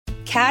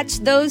Catch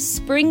those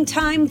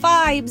springtime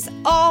vibes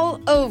all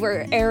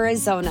over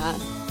Arizona.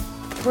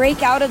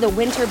 Break out of the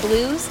winter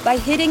blues by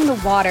hitting the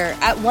water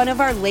at one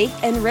of our lake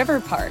and river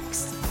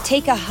parks.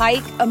 Take a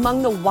hike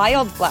among the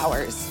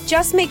wildflowers.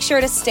 Just make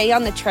sure to stay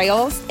on the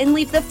trails and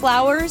leave the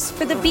flowers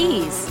for the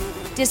bees.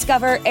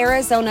 Discover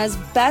Arizona's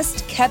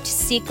best kept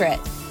secret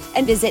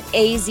and visit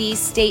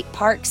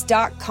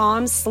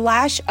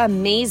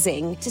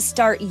azstateparks.com/amazing to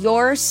start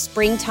your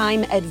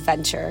springtime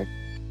adventure.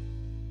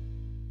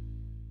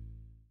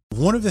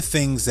 One of the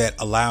things that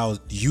allowed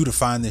you to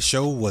find this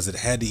show was it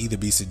had to either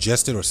be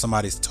suggested or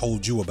somebody's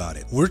told you about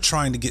it. We're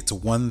trying to get to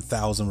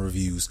 1,000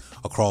 reviews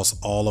across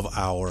all of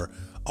our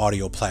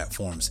audio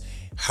platforms.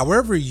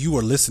 However you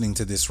are listening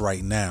to this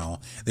right now,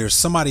 there's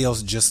somebody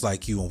else just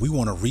like you, and we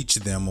want to reach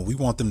them, and we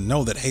want them to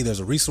know that, hey, there's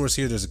a resource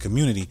here, there's a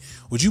community.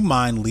 Would you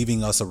mind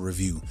leaving us a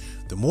review?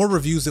 The more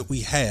reviews that we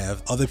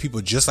have, other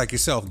people just like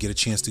yourself get a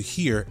chance to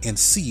hear and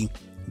see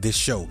this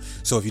show.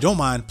 So if you don't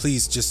mind,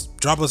 please just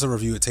drop us a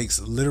review. It takes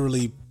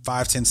literally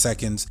 5-10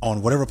 seconds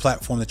on whatever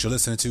platform that you're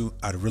listening to.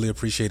 I'd really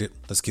appreciate it.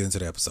 Let's get into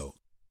the episode.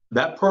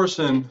 That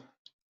person,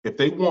 if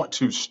they want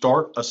to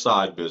start a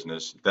side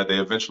business that they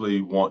eventually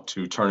want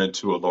to turn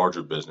into a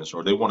larger business,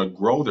 or they want to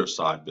grow their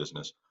side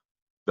business,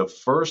 the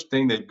first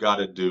thing they've got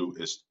to do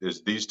is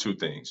these two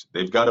things.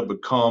 They've got to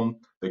become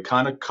the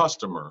kind of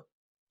customer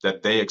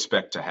that they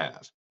expect to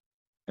have.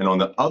 And on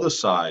the other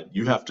side,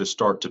 you have to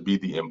start to be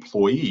the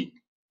employee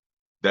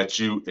that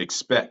you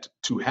expect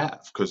to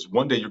have. Because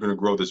one day you're going to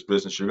grow this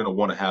business, you're going to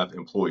want to have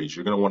employees,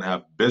 you're going to want to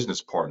have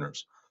business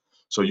partners.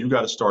 So you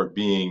got to start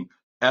being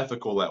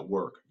ethical at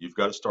work. You've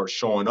got to start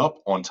showing up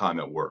on time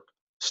at work.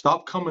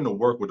 Stop coming to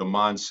work with a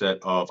mindset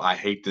of, I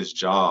hate this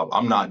job,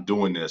 I'm not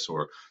doing this,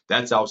 or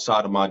that's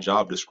outside of my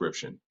job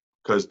description,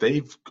 because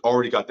they've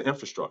already got the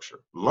infrastructure.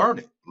 Learn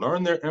it.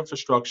 Learn their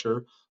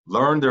infrastructure,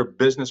 learn their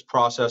business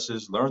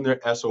processes, learn their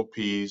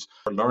SOPs,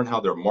 learn how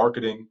they're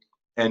marketing,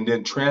 and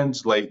then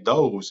translate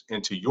those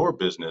into your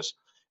business.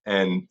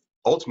 And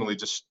ultimately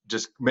just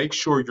make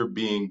sure you're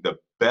being the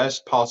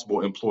best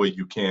possible employee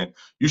you can.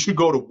 You should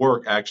go to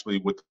work actually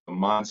with the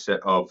mindset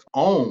of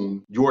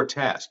own your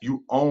task.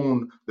 You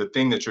own the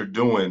thing that you're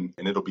doing,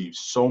 and it'll be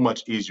so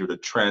much easier to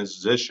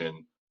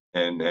transition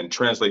and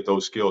translate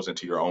those skills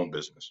into your own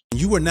business.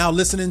 You are now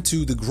listening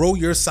to the Grow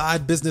Your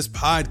Side Business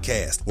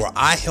podcast, where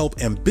I help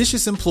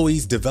ambitious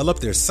employees develop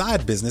their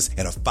side business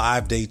in a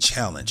 5-day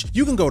challenge.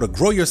 You can go to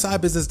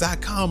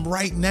growyoursidebusiness.com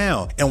right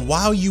now. And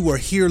while you are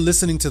here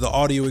listening to the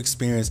audio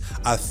experience,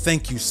 I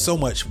thank you so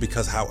much,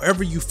 because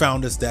however you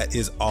found us, that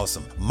is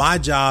awesome. My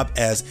job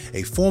as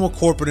a former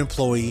corporate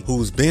employee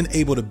who's been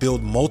able to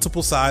build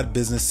multiple side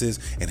businesses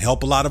and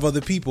help a lot of other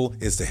people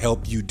is to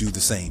help you do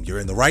the same. You're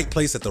in the right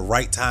place at the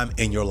right time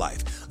in your life.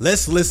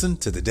 Let's listen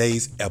to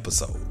today's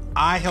episode.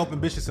 I help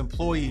ambitious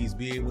employees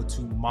be able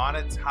to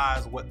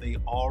monetize what they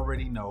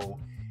already know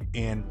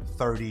in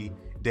 30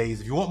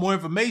 days. If you want more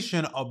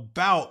information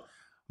about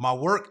my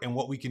work and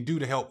what we can do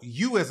to help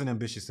you as an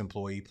ambitious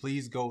employee,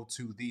 please go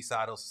to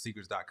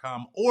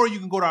thesideHustleSecrets.com, or you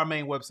can go to our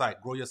main website,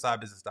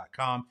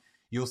 growyoursidebusiness.com.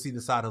 You'll see the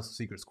Side Hustle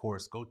Secrets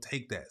course. Go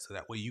take that so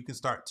that way you can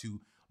start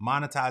to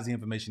monetize the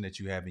information that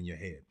you have in your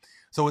head.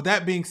 So with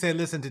that being said,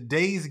 listen,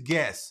 today's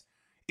guest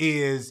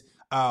is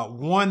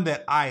one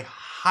that I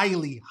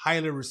highly,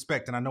 highly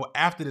respect. And I know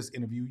after this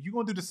interview, you're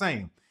going to do the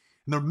same.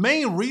 And the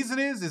main reason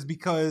is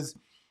because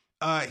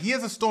he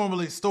has a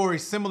story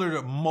similar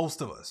to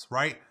most of us,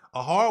 right?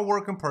 A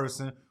hardworking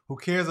person who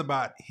cares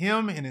about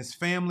him and his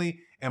family,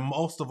 and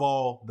most of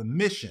all, the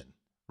mission,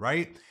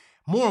 right?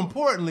 More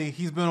importantly,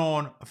 he's been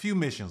on a few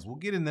missions. We'll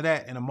get into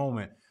that in a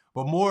moment.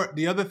 But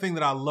the other thing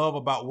that I love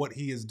about what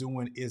he is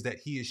doing is that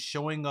he is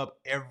showing up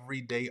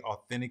every day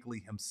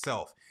authentically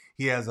himself.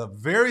 He has a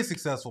very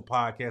successful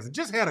podcast and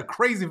just had a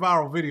crazy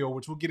viral video,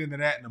 which we'll get into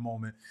that in a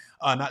moment,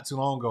 not too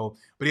long ago.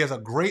 But he has a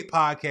great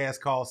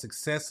podcast called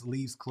Success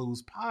Leaves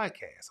Clues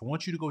Podcast. I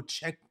want you to go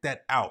check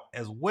that out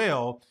as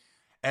well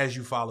as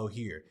you follow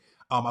here.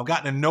 I've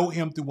gotten to know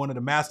him through one of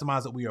the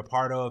masterminds that we are a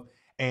part of,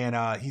 and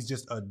he's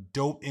just a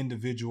dope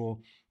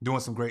individual doing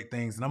some great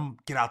things. And I'm going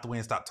to get out the way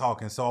and stop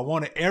talking. So I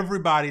wanted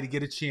everybody to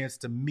get a chance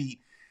to meet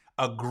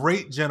a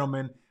great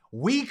gentleman.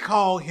 We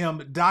call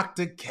him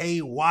Dr.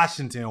 K.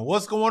 Washington.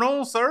 What's going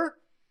on, sir?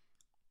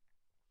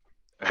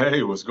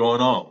 Hey, what's going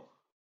on?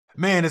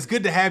 Man, it's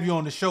good to have you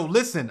on the show.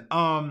 Listen,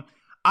 I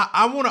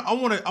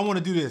want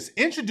to do this.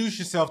 Introduce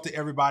yourself to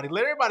everybody.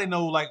 Let everybody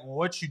know like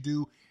what you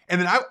do,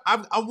 and then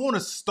I want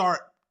to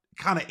start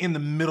kind of in the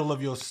middle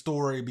of your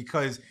story,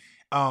 because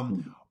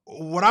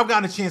what I've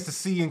gotten a chance to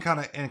see and kind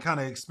of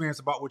experience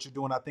about what you're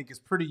doing, I think is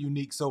pretty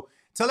unique. So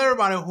tell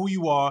everybody who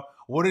you are,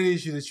 what it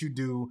is that you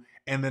do,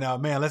 and then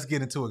man, let's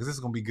get into it, because this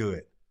is gonna be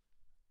good.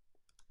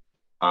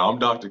 I'm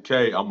Dr.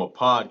 K. I'm a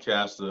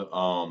podcaster.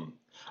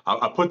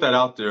 I put that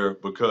out there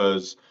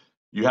because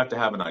you have to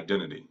have an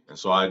identity. And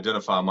so I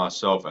identify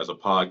myself as a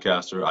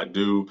podcaster. I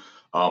do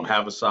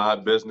have a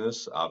side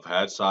business. I've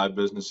had side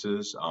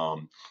businesses.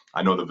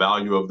 I know the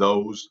value of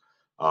those.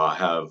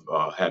 Have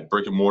had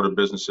brick and mortar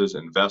businesses,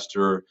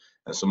 investor,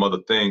 and some other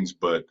things,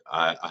 but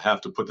I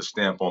have to put the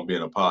stamp on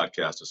being a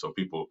podcaster so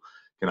people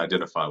can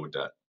identify with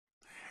that.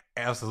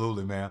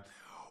 Absolutely, man.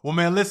 Well,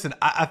 man, listen,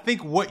 I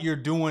think what you're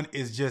doing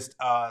is just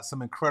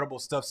some incredible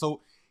stuff.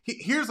 So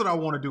here's what I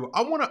want to do.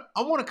 I want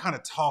to kind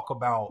of talk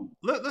about.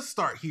 Let's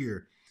start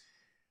here.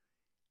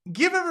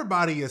 Give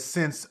everybody a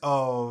sense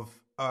of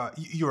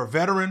you're a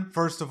veteran,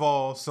 first of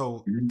all.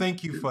 So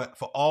thank you for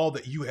all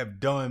that you have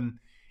done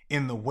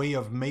in the way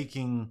of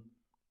making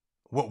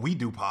what we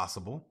do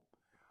possible.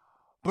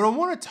 But I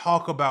want to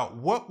talk about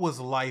what was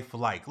life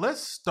like.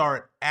 Let's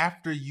start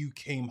after you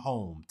came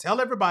home.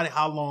 Tell everybody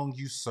how long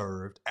you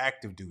served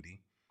active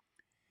duty.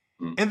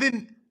 And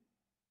then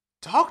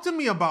talk to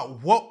me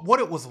about what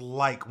it was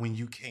like when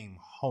you came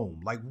home.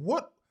 Like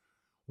what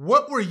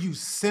were you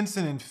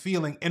sensing and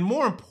feeling? And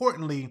more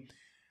importantly,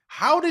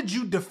 how did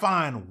you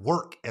define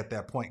work at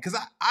that point? Because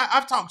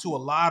I've talked to a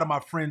lot of my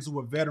friends who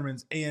are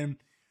veterans, and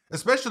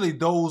especially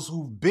those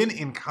who've been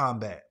in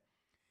combat.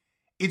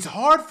 It's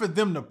hard for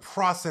them to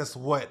process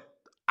what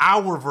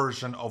our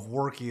version of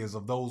work is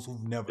of those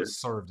who've never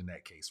served in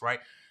that case, right?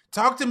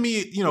 Talk to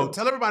me,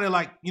 tell everybody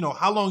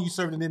how long you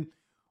served, and then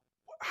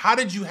how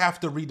did you have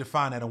to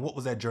redefine that, and what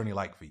was that journey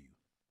like for you?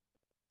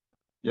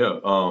 Yeah,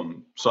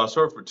 so I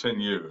served for 10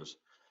 years.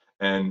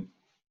 And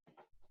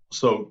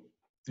so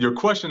your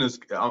question is,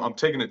 I'm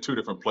taking it two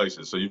different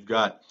places. So you've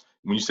got,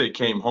 when you say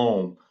came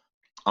home,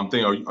 I'm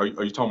thinking, are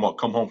you talking about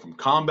come home from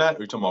combat, or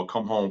are you talking about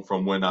come home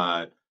from when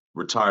I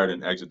retired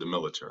and exit the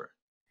military?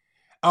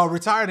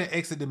 Retired and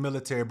exit the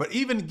military, but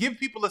even give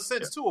people a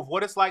sense too of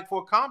what it's like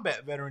for a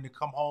combat veteran to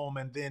come home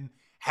and then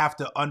have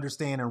to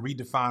understand and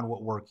redefine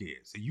what work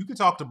is. So you can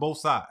talk to both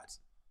sides.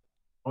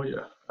 Oh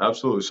yeah,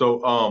 absolutely.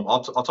 So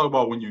I'll talk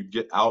about when you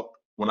get out.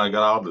 When I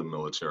got out of the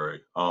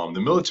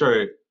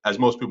military, as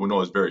most people know,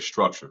 is very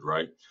structured,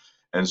 right?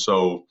 And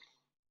so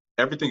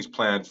everything's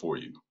planned for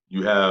you.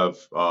 You have,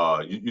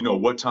 you know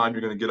what time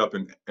you're going to get up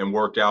and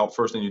work out.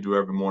 First thing you do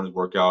every morning is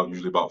work out,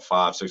 usually about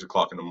 5, 6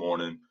 o'clock in the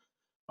morning.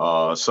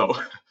 So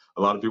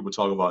a lot of people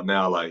talk about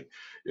now, like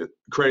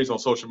craze on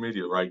social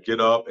media, right? Get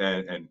up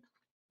and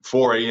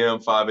 4 a.m.,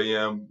 5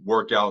 a.m.,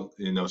 work out,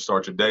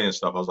 start your day and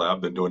stuff. I was like,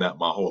 I've been doing that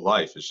my whole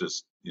life. It's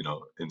just,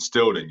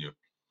 instilled in you.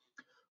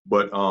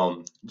 But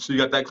so you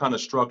got that kind of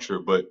structure,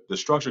 but the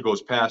structure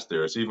goes past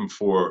there. It's even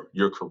for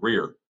your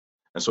career.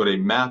 And so they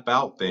map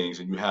out things,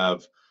 and you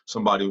have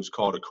somebody who's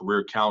called a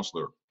career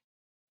counselor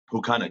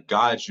who kind of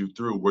guides you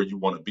through where you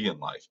want to be in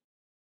life.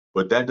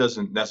 But that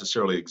doesn't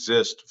necessarily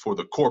exist for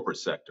the corporate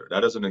sector.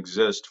 That doesn't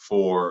exist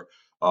for,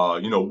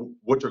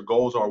 what your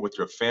goals are with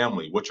your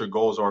family, what your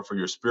goals are for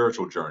your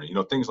spiritual journey,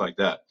 things like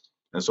that.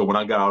 And so when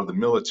I got out of the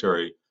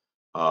military,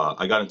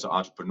 I got into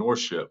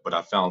entrepreneurship, but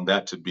I found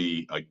that to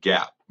be a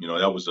gap.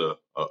 That was a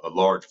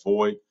large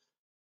void.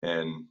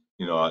 And,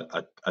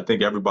 I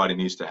think everybody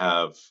needs to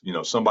have,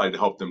 somebody to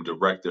help them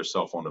direct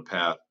themselves on the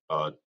path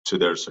to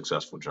their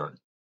successful journey.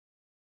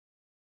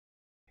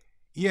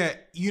 Yeah,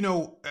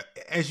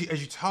 as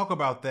you talk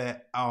about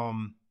that,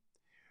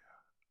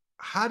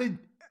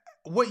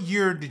 what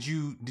year did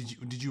you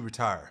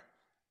retire?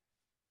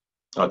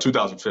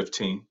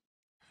 2015.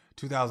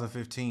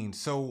 2015.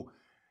 So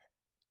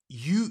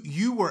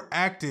you were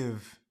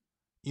active,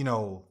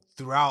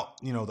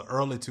 throughout, the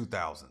early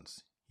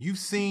 2000s.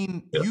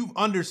 You've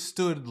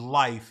understood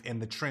life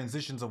and the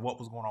transitions of what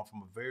was going on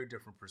from a very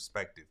different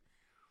perspective.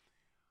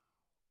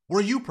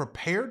 Were you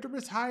prepared to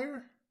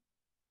retire?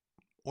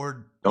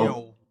 Or,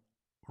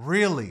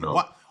 really?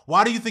 No.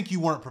 Why do you think you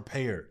weren't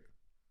prepared?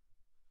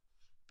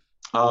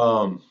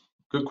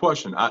 Good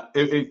question.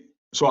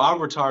 So I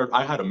retired.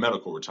 I had a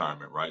medical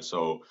retirement, right?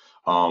 So,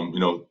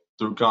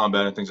 through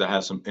combat and things, I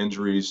had some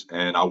injuries,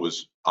 and I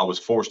was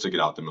forced to get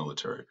out the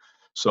military.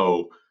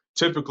 So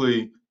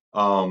typically,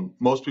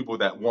 most people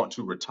that want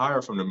to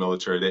retire from the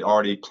military, they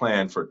already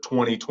plan for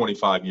 20,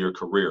 25-year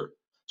career.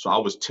 So I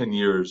was 10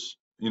 years,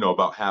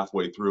 about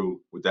halfway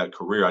through with that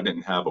career. I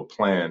didn't have a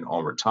plan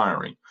on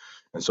retiring.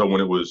 And so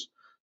when it was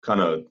kind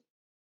of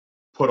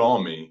put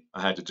on me,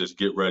 I had to just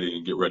get ready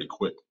and get ready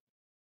quick.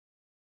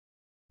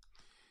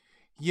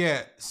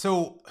 Yeah.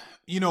 So,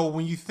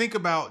 when you think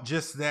about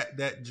just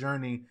that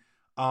journey,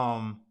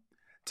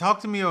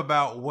 talk to me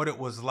about what it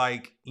was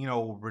like,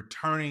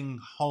 returning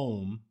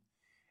home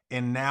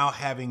and now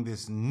having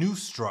this new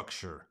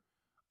structure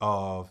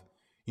of,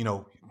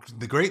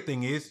 the great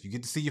thing is you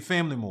get to see your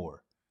family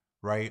more,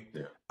 right?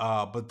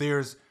 Yeah. But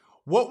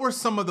what were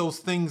some of those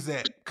things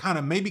that kind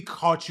of maybe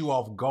caught you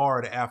off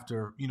guard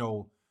after,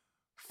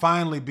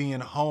 finally being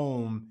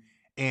home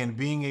and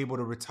being able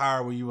to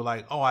retire, where you were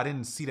like, oh, I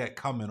didn't see that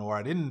coming, or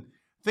I didn't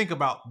think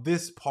about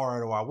this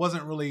part, or I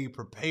wasn't really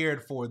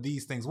prepared for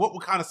these things? What were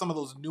kind of some of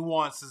those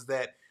nuances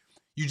that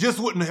you just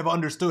wouldn't have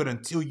understood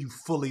until you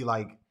fully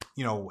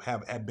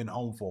have been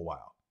home for a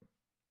while?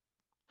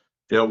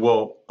 Yeah,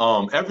 well,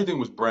 everything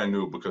was brand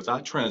new because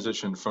I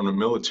transitioned from the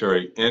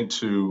military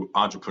into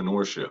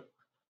entrepreneurship.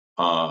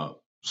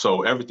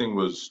 So everything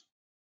was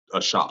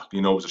a shock.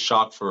 It was a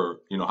shock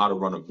for, how to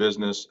run a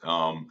business,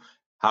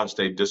 how to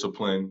stay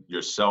disciplined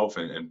yourself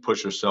and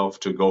push yourself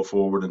to go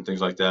forward and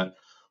things like that.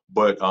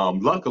 But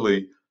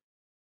luckily,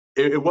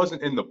 it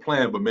wasn't in the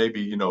plan, but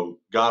maybe,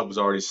 God was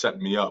already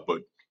setting me up.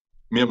 But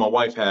me and my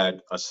wife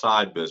had a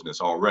side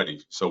business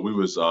already. So we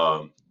was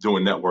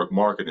doing network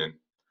marketing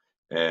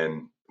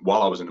and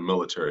while I was in the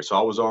military. So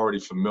I was already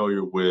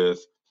familiar with,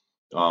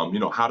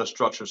 how to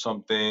structure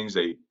some things.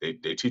 They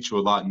teach you a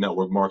lot in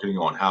network marketing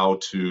on how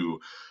to,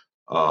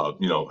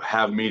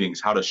 have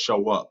meetings, how to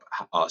show up,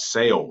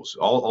 sales,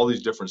 all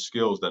these different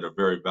skills that are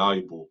very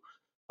valuable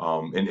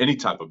in any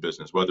type of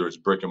business, whether it's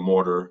brick and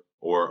mortar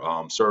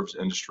or service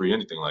industry,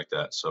 anything like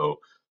that. So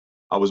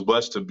I was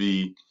blessed to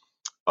be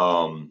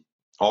um,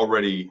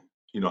 already,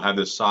 have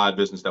this side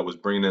business that was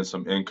bringing in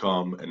some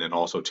income and then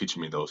also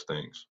teaching me those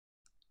things.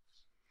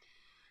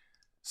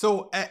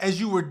 So as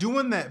you were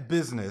doing that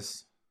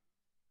business,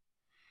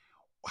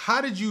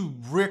 how did you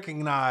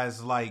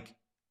recognize like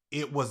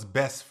it was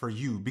best for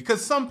you?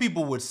 Because some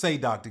people would say,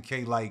 Dr.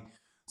 K, like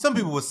some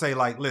people would say,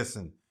 like,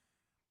 listen,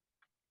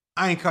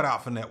 I ain't cut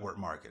out for network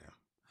marketing.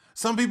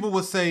 Some people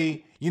would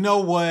say, you know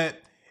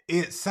what?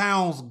 It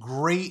sounds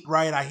great,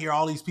 right? I hear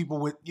all these people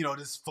with,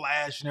 this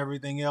flash and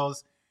everything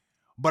else,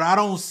 but I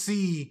don't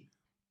see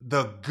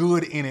the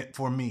good in it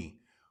for me.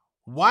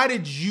 Why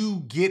did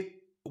you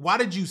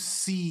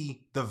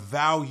see the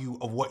value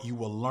of what you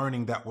were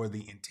learning that were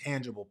the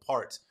intangible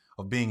parts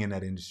of being in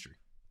that industry?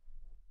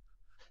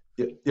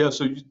 Yeah.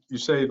 So you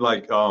say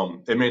like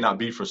it may not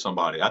be for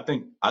somebody. I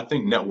think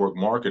network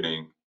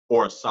marketing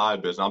or a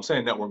side business. I'm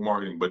saying network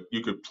marketing, but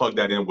you could plug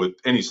that in with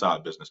any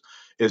side business.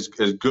 Is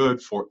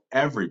good for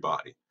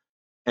everybody.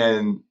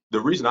 And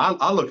the reason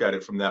I look at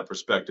it from that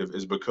perspective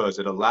is because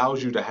it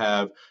allows you to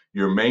have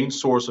your main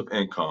source of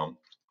income,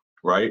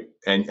 right?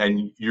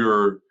 And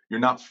you're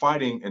not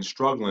fighting and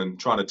struggling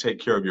trying to take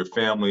care of your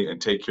family and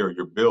take care of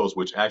your bills,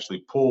 which actually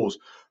pulls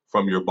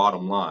from your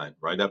bottom line,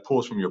 right? That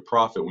pulls from your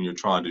profit when you're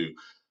trying to,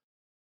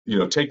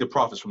 take the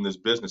profits from this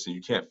business and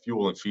you can't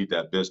fuel and feed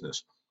that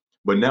business.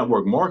 But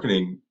network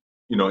marketing,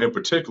 in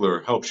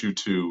particular, helps you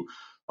to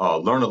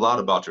learn a lot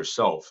about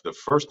yourself. The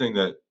first thing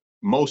that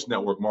most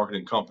network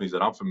marketing companies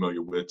that I'm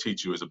familiar with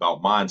teach you is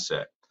about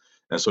mindset.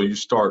 And so you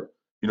start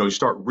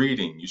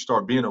reading, you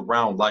start being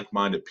around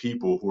like-minded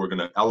people who are going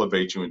to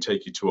elevate you and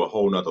take you to a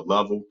whole nother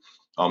level,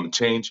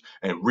 change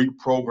and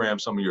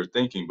reprogram some of your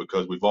thinking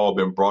because we've all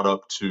been brought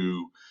up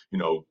to,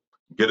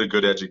 get a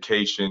good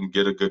education,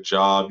 get a good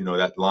job,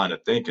 that line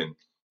of thinking.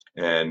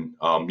 And,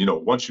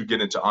 once you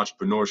get into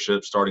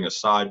entrepreneurship, starting a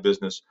side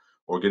business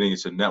or getting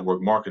into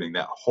network marketing,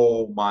 that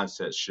whole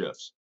mindset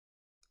shifts.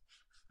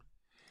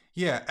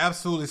 Yeah,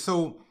 absolutely.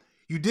 So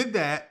you did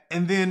that.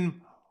 And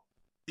then,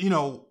 you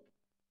know,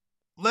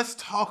 let's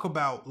talk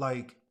about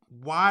like,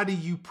 why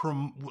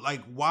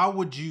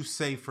would you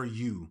say for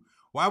you,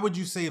 why would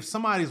you say if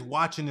somebody's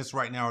watching this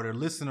right now or they're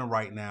listening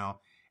right now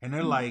and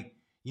they're like,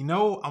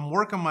 I'm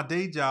working my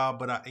day job,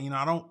 but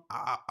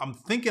I'm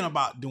thinking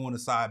about doing a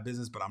side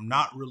business, but I'm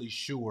not really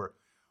sure.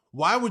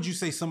 Why would you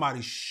say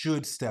somebody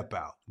should step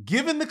out?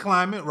 Given the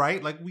climate,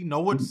 right? Like we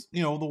know it's,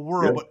 the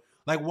world, but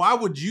like, why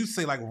would you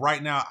say like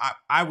right now,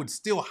 I would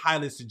still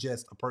highly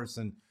suggest a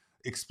person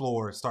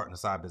explore starting a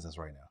side business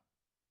right now?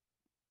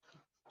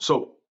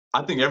 So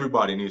I think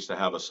everybody needs to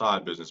have a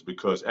side business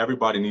because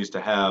everybody needs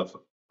to have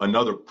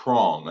another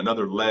prong,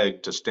 another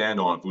leg to stand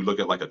on. If we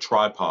look at like a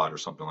tripod or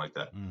something like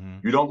that,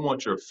 you don't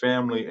want your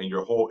family and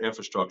your whole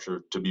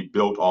infrastructure to be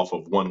built off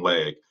of one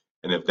leg.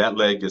 And if that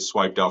leg gets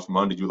swiped out from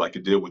under you, like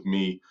it did with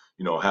me,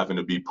 having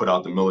to be put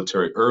out the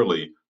military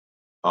early,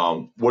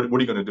 what are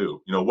you going to do?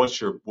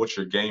 What's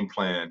your game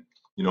plan?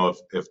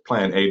 If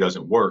plan A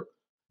doesn't work,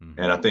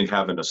 and I think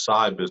having a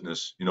side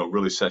business,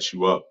 really sets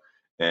you up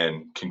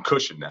and can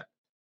cushion that.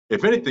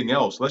 If anything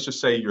else, let's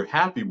just say you're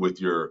happy with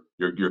your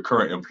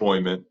current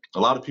employment. A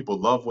lot of people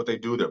love what they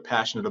do, they're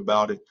passionate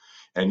about it,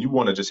 and you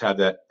want to just have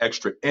that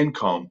extra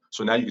income.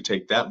 So now you can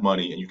take that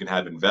money and you can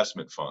have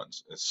investment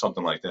funds. It's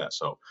something like that.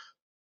 So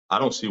I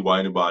don't see why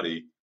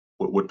anybody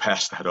would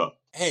pass that up.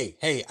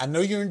 Hey, I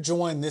know you're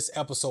enjoying this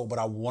episode, but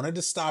I wanted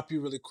to stop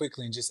you really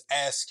quickly and just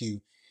ask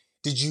you,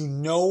 did you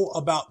know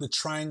about the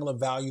triangle of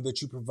value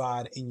that you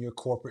provide in your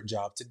corporate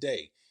job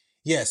today?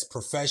 Yes,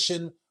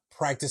 profession,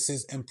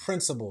 practices, and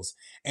principles.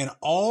 And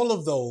all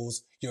of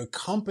those your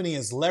company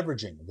is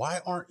leveraging.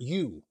 Why aren't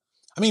you?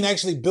 I mean,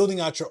 actually building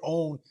out your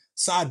own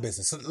side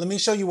business. So let me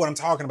show you what I'm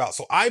talking about.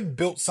 So I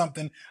built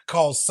something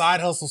called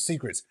Side Hustle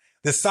Secrets.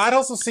 The Side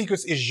Hustle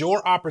Secrets is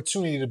your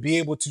opportunity to be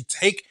able to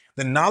take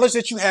the knowledge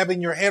that you have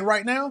in your head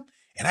right now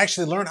and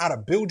actually learn how to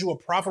build you a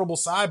profitable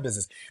side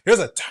business. There's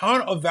a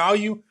ton of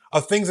value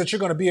of things that you're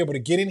going to be able to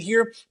get in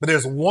here, but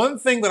there's one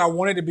thing that I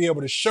wanted to be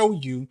able to show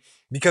you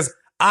because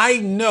I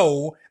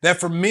know that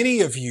for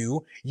many of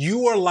you,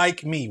 you are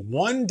like me.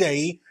 One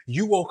day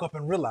you woke up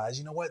and realized,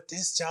 you know what,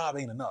 this job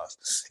ain't enough.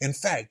 In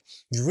fact,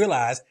 you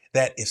realize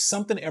that if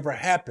something ever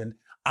happened,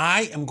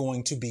 I am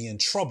going to be in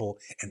trouble.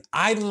 And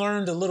I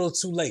learned a little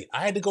too late.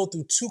 I had to go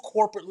through 2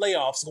 corporate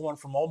layoffs going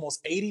from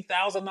almost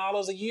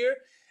 $80,000 a year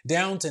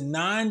down to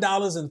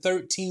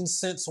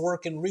 $9.13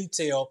 working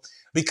retail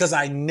because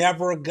I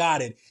never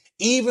got it.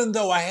 Even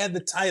though I had the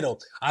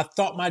title, I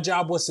thought my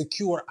job was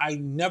secure. I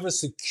never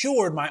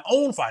secured my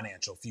own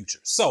financial future.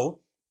 So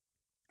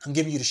I'm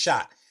giving you the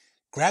shot.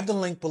 Grab the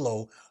link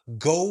below.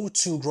 Go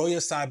to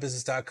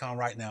growyoursidebusiness.com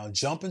right now.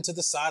 Jump into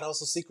the Side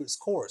Hustle Secrets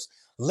course.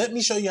 Let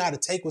me show you how to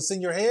take what's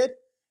in your head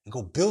and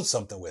go build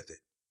something with it.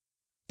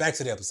 Back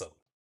to the episode.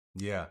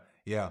 Yeah.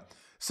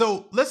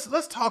 So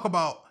let's talk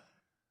about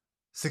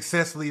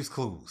Success Leaves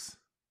Clues.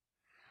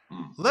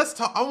 Let's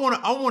talk. I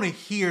want to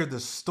hear the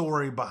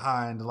story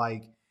behind,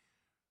 like,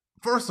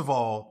 first of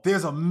all,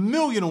 there's a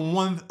million and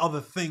one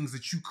other things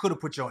that you could have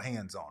put your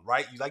hands on,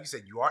 right? Like you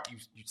said, you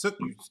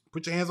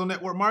put your hands on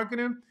network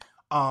marketing.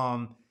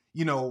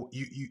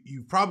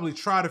 You probably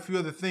tried a few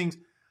other things.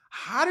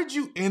 How did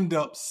you end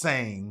up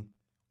saying,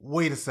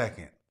 wait a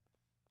second,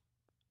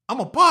 I'm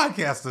a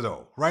podcaster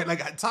though, right?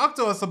 Like, talk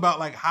to us about,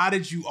 like, how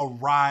did you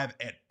arrive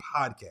at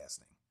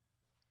podcasting?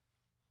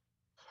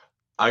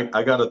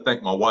 I got to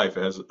thank my wife.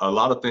 As a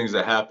lot of things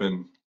that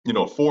happen,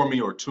 for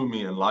me or to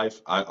me in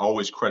life, I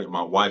always credit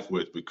my wife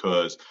with,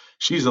 because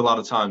she's a lot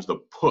of times the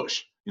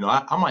push.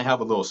 I might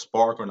have a little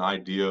spark or an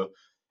idea,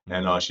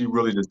 and she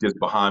really just gets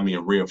behind me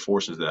and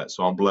reinforces that.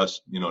 So I'm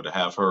blessed, to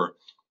have her,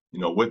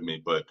 with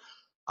me. But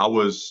I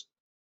was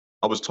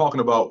talking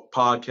about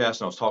podcasts,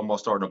 and I was talking about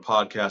starting a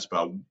podcast,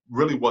 but I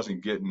really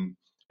wasn't getting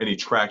any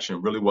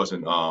traction, really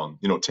wasn't,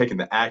 taking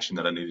the action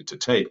that I needed to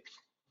take.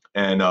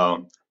 And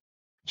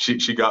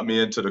she got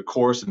me into the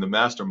course and the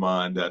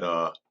mastermind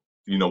that,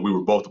 we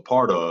were both a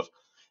part of.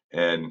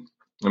 And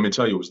let me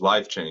tell you, it was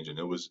life changing.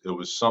 It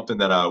was something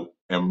that I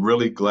am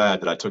really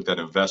glad that I took that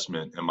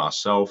investment in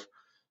myself,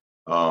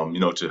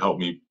 to help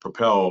me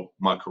propel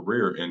my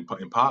career in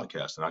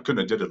podcasting. I couldn't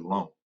have did it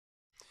alone.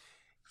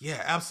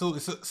 Yeah,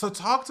 absolutely. So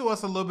talk to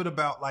us a little bit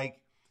about,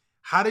 like,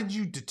 how did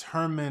you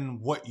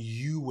determine what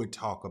you would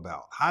talk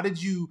about? How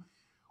did you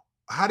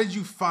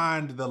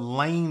find the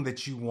lane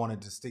that you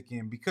wanted to stick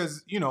in?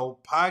 Because,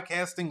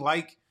 podcasting,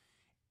 like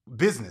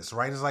business,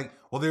 right? It's like,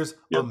 well, there's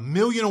a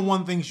million and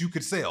one things you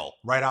could sell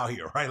right out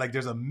here, right? Like,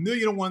 there's a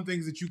million and one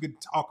things that you could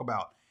talk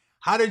about.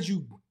 How did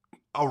you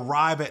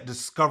arrive at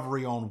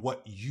discovery on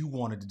what you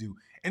wanted to do?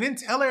 And then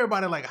tell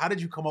everybody, like, how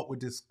did you come up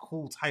with this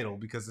cool title?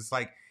 Because it's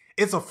like,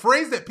 it's a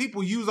phrase that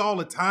people use all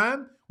the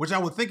time, which I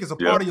would think is a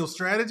part of your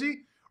strategy,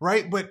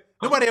 right? But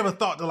nobody ever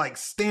thought to, like,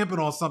 stamp it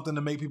on something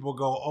to make people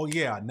go, oh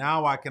yeah,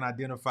 now I can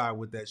identify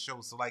with that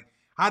show. So, like,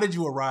 how did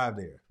you arrive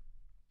there?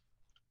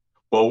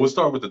 Well, we'll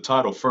start with the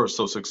title first.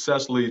 So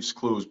Success Leaves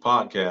Clues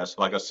podcast.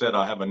 Like I said,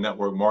 I have a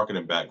network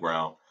marketing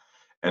background.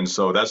 And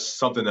so that's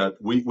something that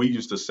we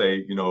used to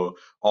say,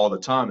 all the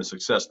time, is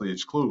success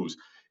leaves clues.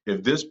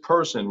 If this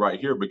person right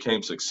here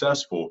became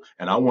successful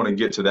and I want to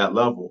get to that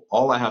level,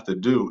 all I have to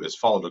do is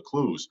follow the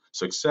clues.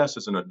 Success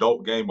is an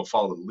adult game of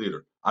follow the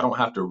leader. I don't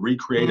have to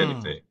recreate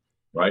anything,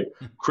 right?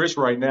 Chris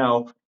right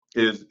now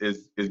is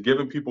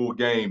giving people a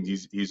game.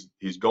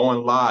 He's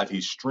going live.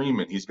 He's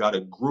streaming. He's got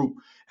a group,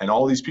 and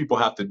all these people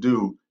have to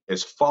do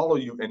is follow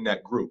you in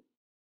that group.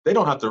 They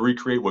don't have to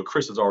recreate what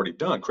Chris has already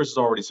done. Chris is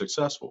already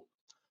successful.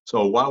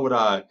 So why would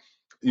I,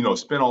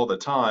 spend all the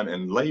time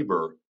and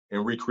labor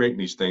in recreating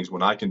these things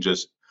when I can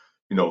just,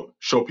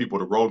 show people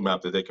the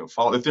roadmap that they can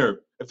follow if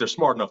they're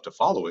smart enough to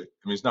follow it?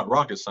 I mean, it's not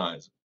rocket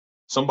science.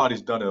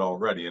 Somebody's done it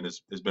already, and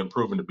it's been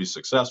proven to be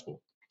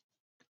successful.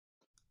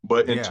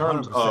 But in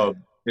terms 100%. Of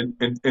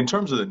in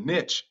terms of the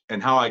niche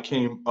and how I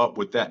came up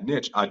with that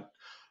niche, I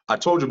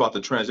told you about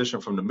the transition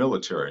from the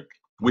military.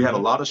 We had a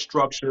lot of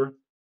structure.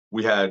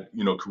 We had,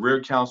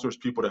 career counselors,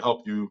 people to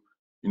help you,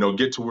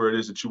 get to where it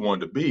is that you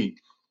wanted to be.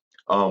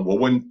 Well,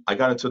 when I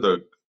got into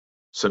the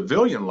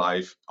civilian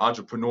life,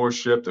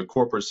 entrepreneurship, the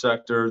corporate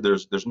sector,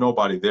 there's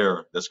nobody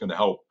there that's going to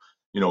help,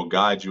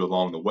 guide you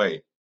along the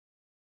way.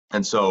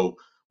 And so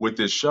with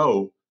this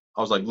show,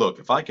 I was like, look,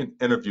 if I can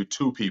interview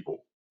two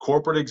people,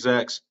 corporate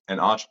execs and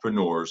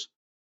entrepreneurs,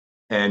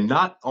 and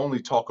not only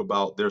talk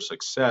about their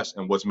success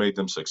and what's made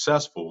them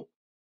successful,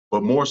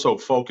 but more so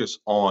focus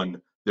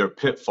on their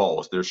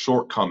pitfalls, their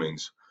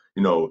shortcomings,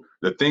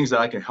 the things that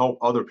I can help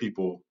other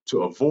people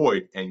to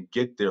avoid and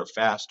get there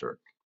faster,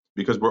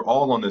 because we're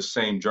all on this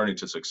same journey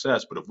to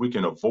success. But if we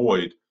can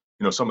avoid,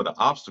 some of the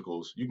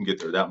obstacles, you can get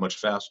there that much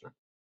faster.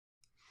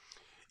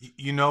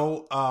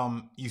 You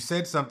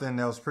said something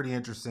that was pretty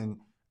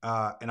interesting,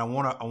 and I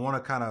want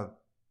to kind of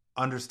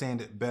understand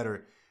it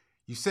better.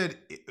 You said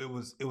it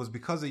was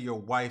because of your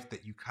wife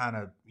that you kind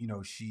of,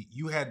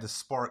 you had the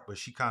spark, but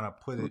she kind of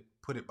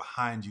put it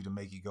behind you to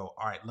make you go,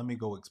 all right, let me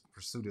go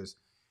pursue this.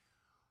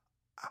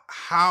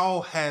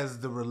 How has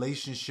the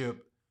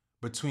relationship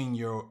between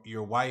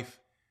your wife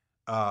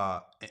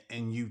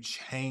and you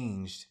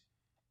changed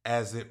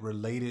as it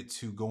related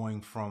to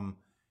going from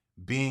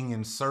being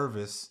in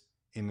service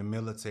in the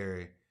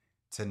military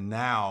to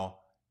now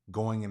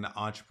going into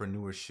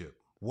entrepreneurship?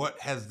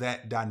 What has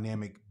that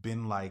dynamic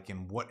been like,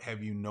 and what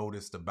have you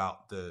noticed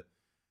about the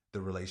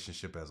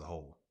relationship as a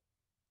whole?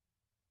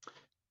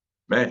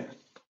 Man,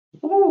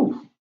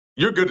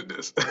 you're good at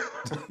this.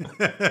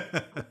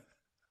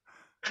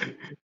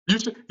 You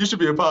should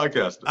be a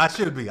podcaster. I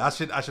should be. I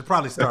should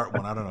probably start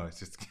one. I don't know. It's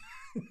just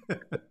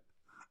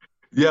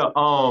Yeah.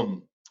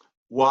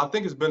 Well, I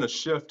think it's been a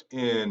shift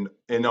in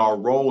our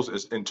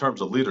roles in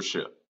terms of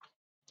leadership.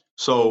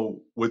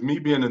 So with me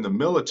being in the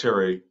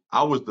military,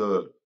 I was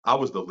the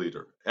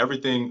leader.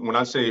 Everything, when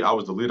I say I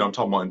was the leader, I'm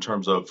talking about in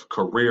terms of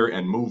career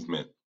and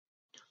movement.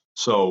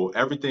 So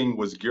everything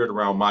was geared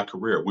around my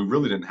career. We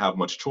really didn't have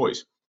much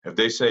choice. If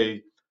they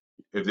say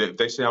if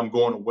they say I'm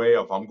going away,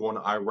 if I'm going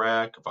to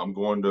Iraq, if I'm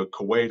going to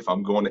Kuwait, if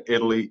I'm going to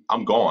Italy,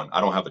 I'm gone.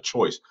 I don't have a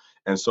choice.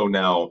 And so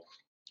now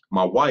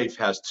my wife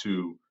has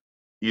to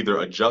either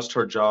adjust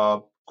her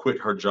job,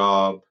 quit her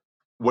job,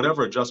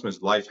 whatever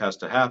adjustments life has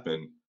to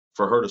happen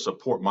for her to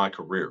support my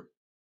career.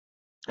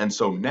 And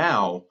so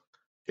now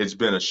it's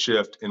been a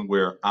shift in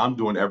where I'm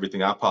doing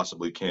everything I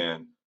possibly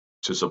can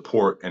to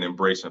support and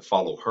embrace and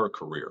follow her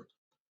career.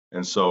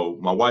 And so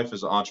my wife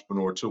is an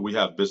entrepreneur too. We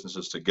have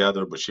businesses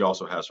together, but she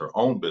also has her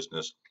own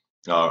business,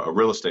 a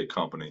real estate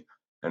company.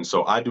 And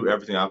so I do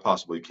everything I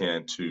possibly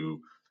can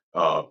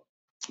uh,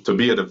 to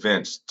be at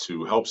events,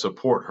 to help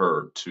support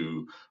her,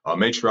 to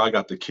make sure I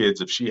got the kids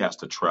if she has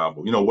to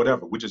travel,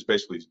 whatever. We just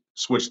basically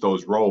switch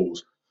those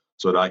roles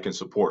so that I can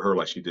support her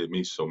like she did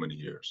me so many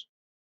years.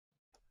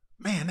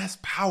 Man, that's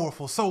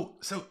powerful. So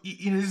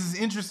this is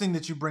interesting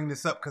that you bring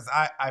this up because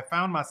I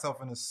found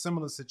myself in a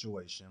similar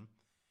situation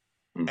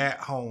Mm. at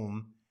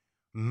home,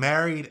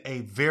 married a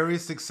very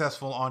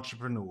successful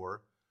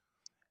entrepreneur,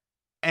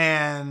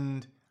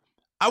 and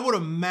I would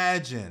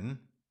imagine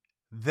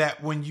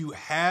that when you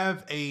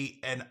have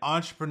an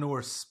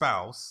entrepreneur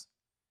spouse,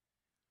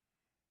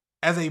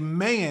 as a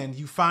man,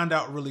 you find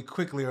out really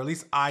quickly, or at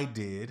least I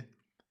did.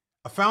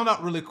 I found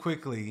out really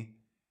quickly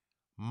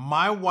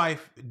my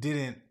wife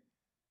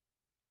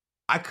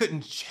I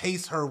couldn't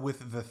chase her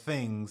with the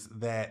things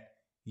that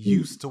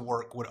used to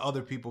work with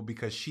other people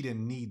because she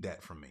didn't need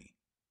that from me,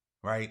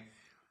 right?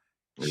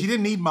 She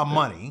didn't need my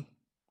money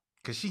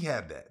because she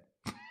had that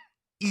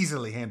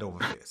easily hand over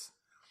fist.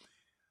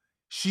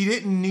 She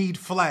didn't need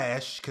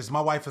flash because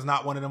my wife is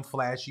not one of them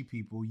flashy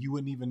people. You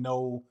wouldn't even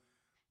know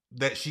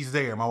that she's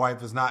there. My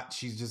wife is not.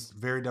 She's just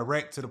very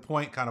direct to the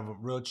point, kind of a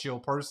real chill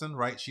person,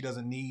 right? She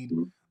doesn't need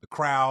the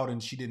crowd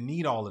and she didn't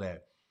need all of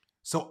that.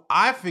 So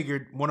I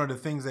figured one of the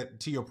things that,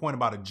 to your point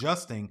about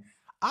adjusting,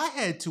 I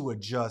had to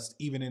adjust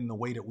even in the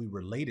way that we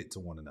related to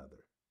one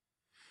another.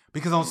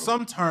 Because on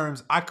some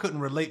terms, I couldn't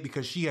relate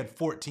because she had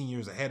 14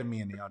 years ahead of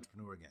me in the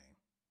entrepreneur game.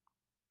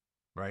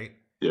 Right?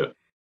 Yeah.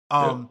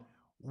 Yeah.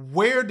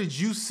 Where did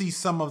you see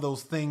some of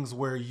those things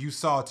where you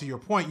saw, to your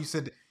point, you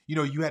said,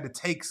 you had to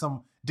take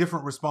some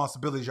different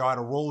responsibilities. You had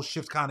a role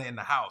shift kind of in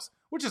the house,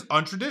 which is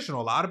untraditional.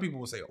 A lot of people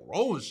would say, a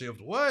role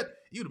shift? What?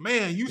 You the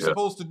man, you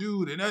supposed to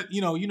do that.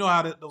 You know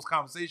how those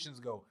conversations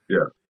go.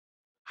 Yeah.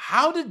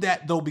 How did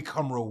that, though,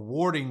 become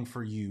rewarding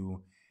for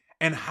you?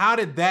 And how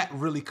did that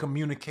really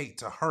communicate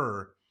to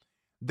her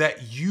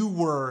that you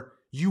were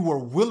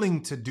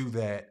willing to do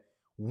that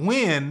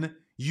when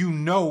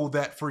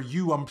that for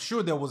you, I'm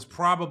sure there was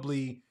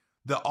probably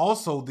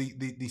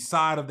the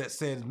side of that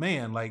said,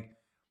 man, like,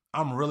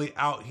 I'm really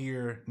out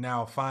here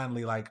now,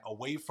 finally, like,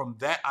 away from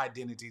that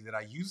identity that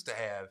I used to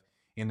have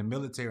in the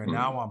military, and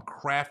now I'm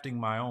crafting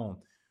my own.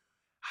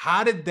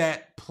 How did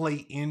that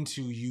play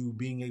into you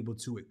being able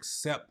to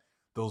accept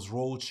those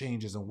role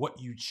changes and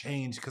what you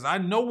changed? Because I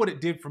know what it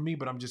did for me,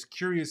 but I'm just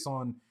curious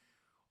on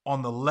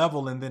the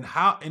level, and then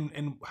how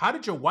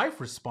did your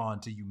wife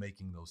respond to you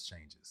making those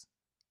changes?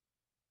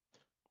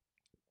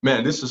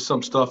 Man, this is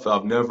some stuff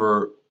I've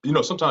never,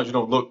 sometimes you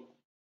don't look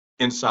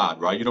inside,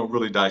 right? You don't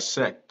really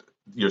dissect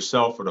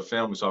yourself or the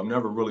family. So I've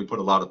never really put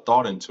a lot of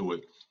thought into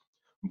it.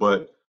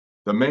 But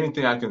the main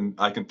thing I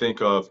can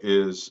think of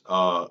is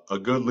a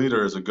good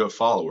leader is a good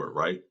follower,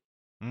 right?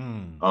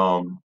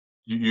 Mm.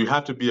 You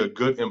have to be a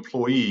good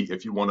employee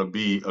if you want to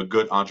be a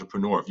good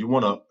entrepreneur. If you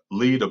want to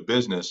lead a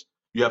business,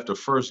 you have to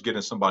first get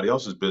in somebody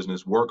else's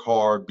business, work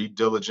hard, be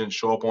diligent,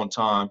 show up on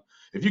time.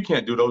 If you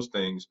can't do those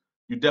things,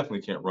 you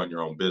definitely can't run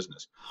your own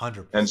business.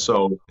 100%. And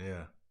so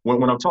Yeah.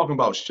 when I'm talking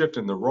about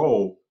shifting the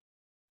role,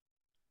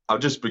 I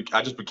just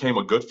became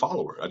a good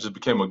follower. I just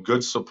became a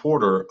good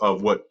supporter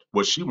of what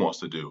she wants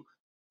to do.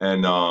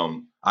 And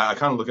I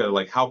kind of look at it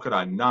like, how could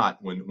I not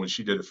when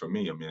she did it for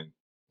me? I mean,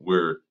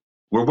 we're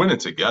winning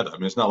together. I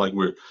mean, it's not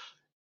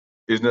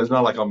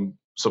like I'm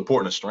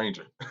supporting a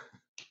stranger.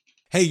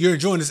 Hey, you're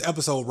enjoying this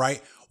episode,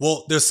 right?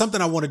 Well, there's something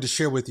I wanted to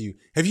share with you.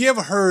 Have you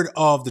ever heard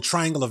of the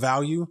triangle of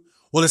value?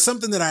 Well, it's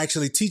something that I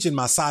actually teach in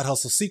my Side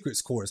Hustle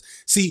Secrets course.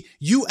 See,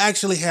 you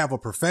actually have a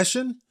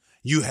profession,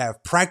 you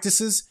have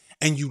practices,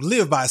 and you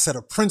live by a set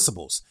of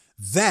principles.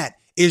 That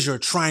is your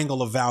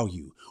triangle of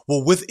value.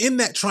 Well, within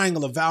that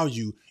triangle of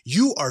value,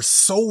 you are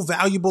so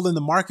valuable in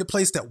the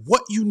marketplace that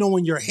what you know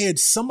in your head,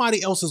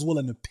 somebody else is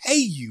willing to pay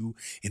you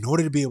in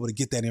order to be able to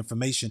get that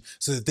information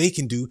so that they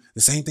can do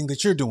the same thing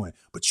that you're doing.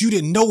 But you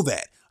didn't know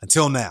that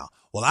until now.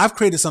 Well, I've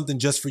created something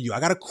just for you. I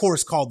got a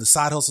course called the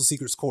Side Hustle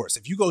Secrets course.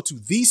 If you go to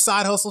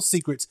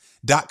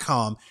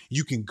thesidehustlesecrets.com,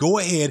 you can go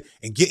ahead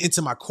and get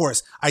into my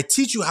course. I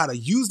teach you how to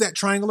use that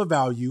triangle of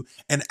value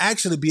and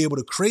actually be able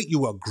to create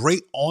you a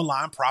great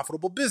online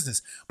profitable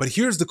business. But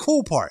here's the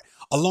cool part.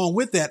 Along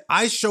with that,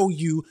 I show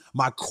you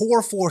my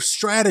core 4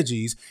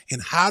 strategies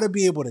and how to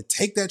be able to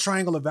take that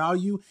triangle of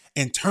value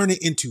and turn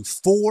it into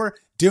 4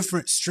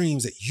 different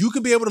streams that you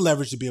can be able to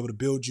leverage to be able to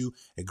build you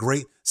a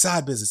great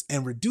side business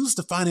and reduce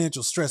the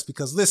financial stress.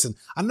 Because listen,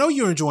 I know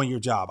you're enjoying your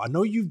job. I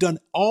know you've done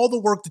all the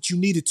work that you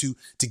needed to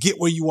get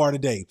where you are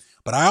today.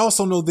 But I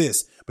also know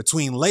this,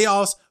 between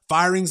layoffs,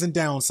 firings, and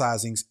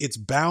downsizings, it's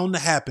bound to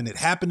happen. It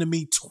happened to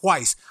me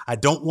twice. I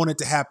don't want it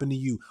to happen to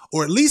you.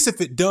 Or at least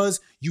if it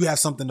does, you have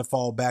something to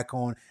fall back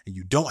on and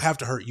you don't have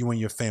to hurt you and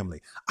your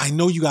family. I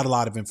know you got a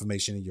lot of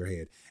information in your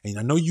head and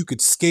I know you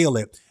could scale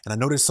it. And I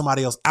know there's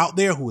somebody else out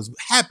there who is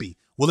happy,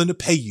 willing to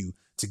pay you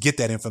to get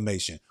that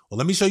information. Well,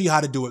 let me show you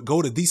how to do it.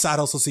 Go to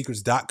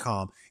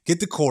thesidehustlesecrets.com, get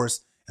the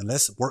course, and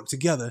let's work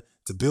together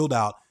to build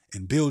out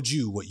and build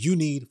you what you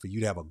need for you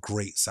to have a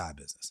great side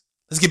business.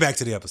 Let's get back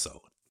to the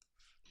episode.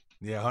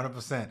 Yeah,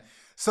 100%.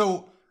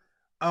 So,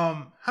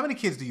 how many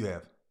kids do you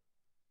have?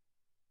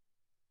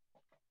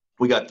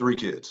 We got 3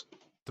 kids.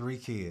 3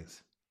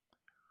 kids.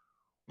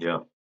 Yeah.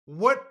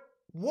 What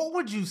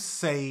would you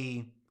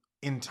say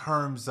in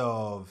terms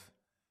of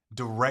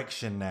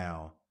direction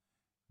now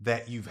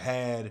that you've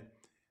had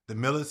the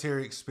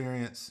military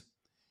experience,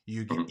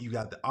 you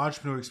got the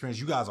entrepreneur experience,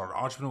 you guys are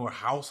an entrepreneur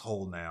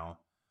household now.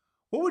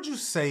 What would you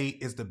say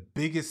is the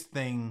biggest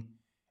thing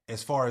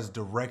as far as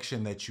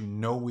direction that you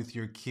know with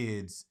your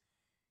kids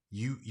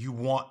you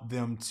want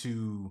them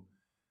to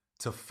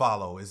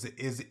follow? Is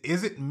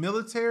it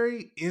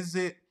military? Is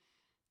it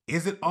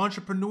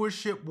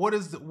entrepreneurship? What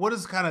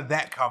is kind of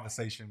that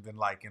conversation been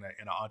like in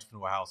an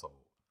entrepreneur household?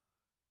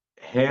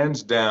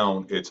 Hands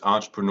down, it's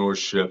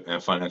entrepreneurship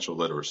and financial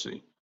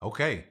literacy.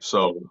 Okay.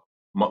 So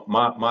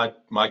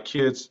my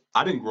kids,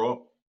 I didn't grow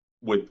up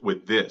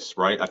with this,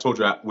 right? I told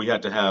you we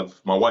had to have,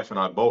 my wife and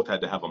I both had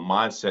to have a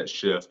mindset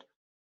shift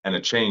and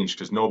a change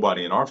because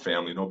nobody in our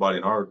family, nobody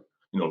in our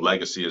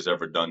legacy has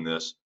ever done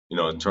this,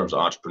 in terms of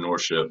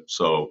entrepreneurship.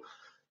 So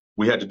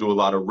we had to do a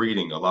lot of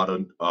reading, a lot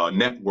of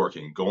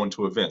networking, going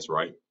to events,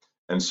 right?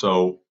 And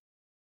so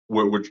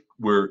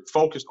we're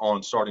focused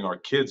on starting our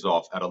kids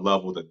off at a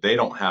level that they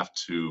don't have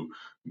to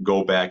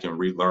go back and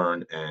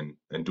relearn and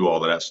do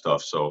all of that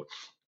stuff. So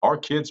our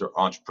kids are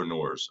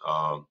entrepreneurs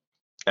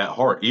at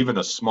heart. Even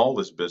the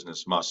smallest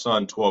business, my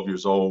son, 12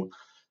 years old,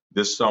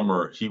 this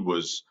summer, he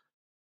was,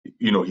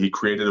 he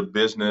created a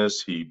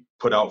business, he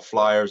put out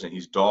flyers, and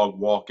he's dog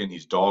walking,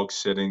 he's dog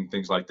sitting,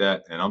 things like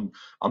that. And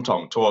I'm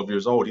talking 12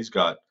 years old. He's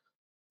got,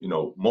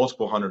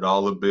 multiple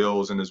 $100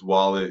 bills in his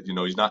wallet.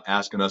 He's not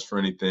asking us for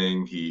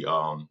anything. He, he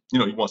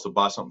wants to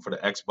buy something for the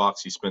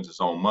Xbox. He spends his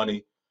own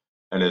money,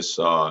 and it's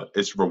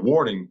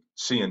rewarding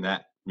seeing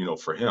that,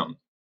 for him.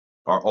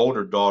 Our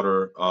older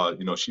daughter,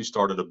 she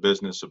started a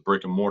business, a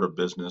brick and mortar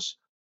business,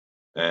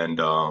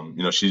 and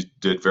she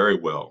did very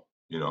well,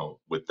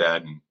 with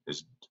that, and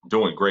is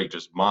doing great.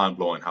 Just mind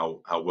blowing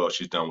how well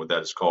she's done with that.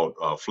 It's called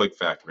Flick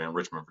Factory in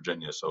Richmond,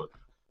 Virginia, so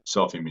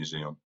selfie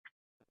museum.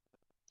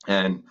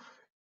 And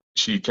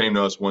she came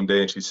to us one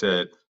day and she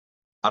said,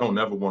 "I don't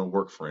ever want to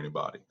work for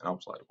anybody." And I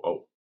was like,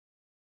 "Whoa,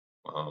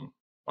 all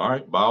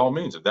right, by all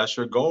means, if that's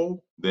your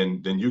goal,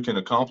 then you can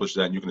accomplish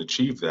that and you can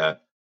achieve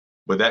that."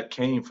 But that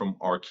came from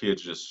our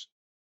kids just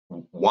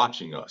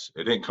watching us.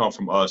 It didn't come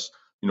from us,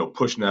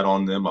 pushing that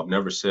on them. I've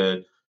never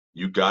said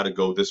you got to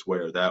go this way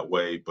or that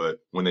way. But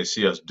when they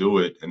see us do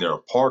it and they're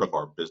a part of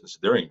our business,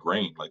 they're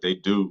ingrained. Like they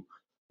do,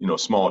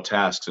 small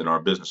tasks in our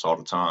business all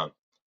the time.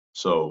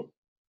 So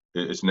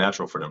it's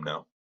natural for them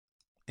now.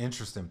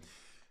 Interesting.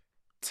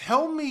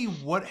 Tell me,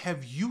 what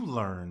have you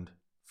learned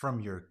from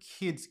your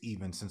kids,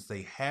 even since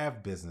they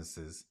have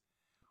businesses?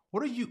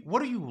 What are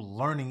you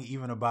learning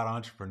even about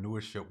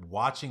entrepreneurship,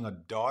 watching a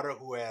daughter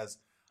who has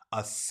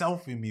a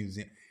selfie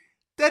museum?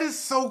 That is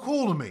so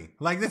cool to me.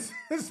 Like this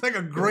is like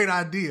a great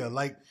idea.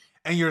 Like,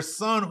 and your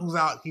son who's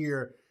out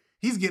here,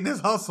 he's getting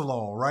his hustle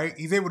on, right?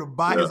 He's able to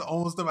buy his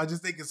own stuff. I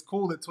just think it's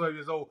cool at 12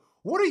 years old.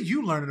 What are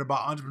you learning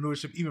about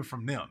entrepreneurship even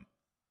from them?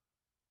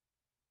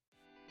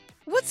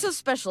 What's so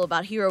special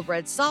about Hero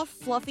Bread's soft,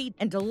 fluffy,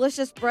 and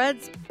delicious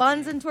breads,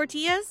 buns, and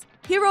tortillas?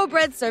 Hero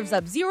Bread serves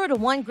up 0 to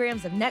 1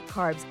 grams of net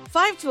carbs,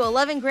 5 to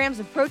 11 grams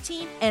of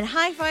protein, and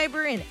high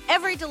fiber in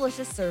every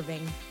delicious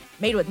serving.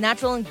 Made with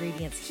natural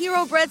ingredients,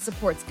 Hero Bread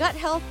supports gut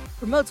health,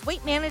 promotes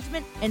weight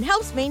management, and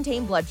helps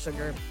maintain blood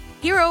sugar.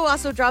 Hero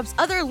also drops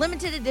other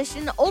limited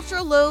edition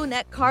ultra-low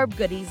net carb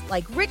goodies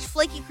like rich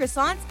flaky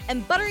croissants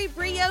and buttery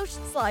brioche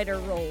slider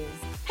rolls.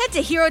 Head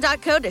to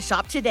hero.co to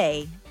shop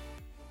today.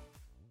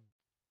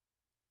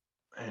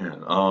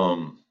 Man,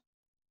 I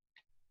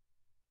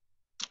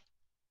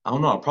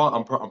don't know.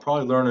 I'm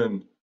probably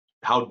learning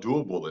how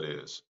doable it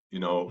is.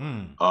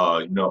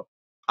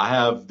 I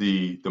have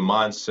the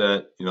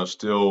mindset,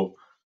 still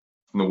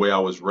from the way I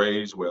was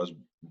raised, where I was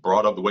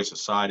brought up, the way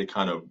society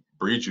kind of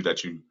breeds you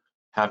that you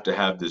have to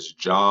have this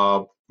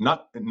job,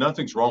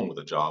 nothing's wrong with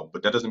a job,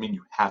 but that doesn't mean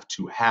you have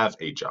to have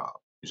a job.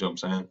 You see what I'm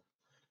saying?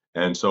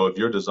 And so if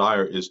your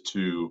desire is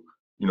to,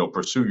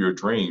 pursue your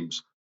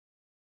dreams,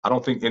 I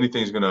don't think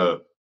anything's gonna,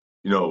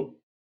 you know,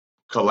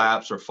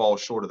 collapse or fall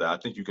short of that. I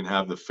think you can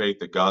have the faith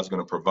that God's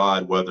gonna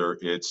provide, whether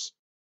it's,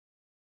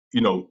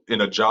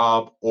 in a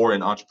job or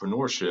in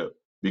entrepreneurship,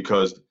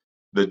 because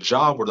the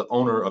job or the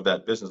owner of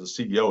that business,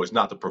 the CEO, is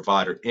not the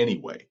provider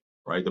anyway,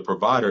 right? The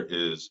provider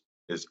is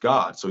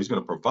God. So he's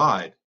going to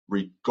provide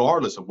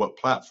regardless of what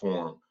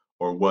platform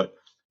or what,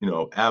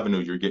 avenue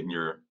you're getting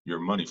your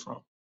money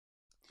from.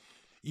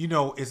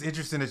 It's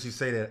interesting that you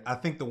say that. I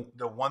think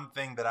the one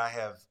thing that I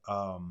have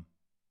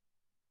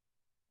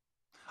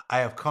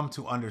come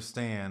to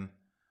understand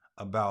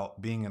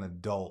about being an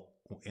adult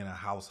in a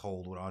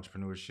household with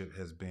entrepreneurship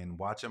has been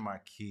watching my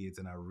kids,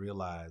 and I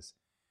realize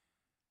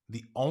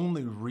the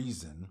only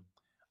reason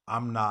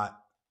I'm not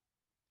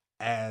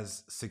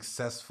as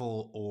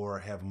successful or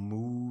have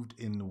moved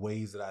in the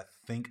ways that I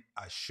think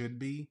I should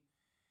be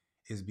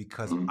is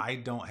because Mhm. I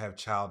don't have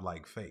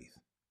childlike faith.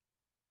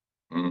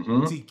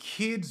 Mhm. See,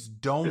 kids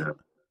don't Yeah.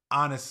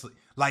 honestly,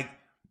 like,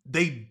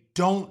 they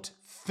don't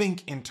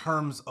think in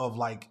terms of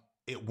like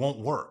it won't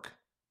work.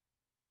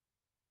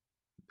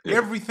 Yeah.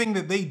 Everything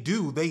that they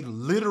do, they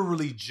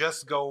literally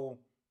just go,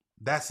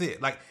 that's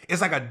it. Like,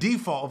 it's like a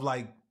default of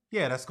like,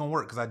 yeah, that's gonna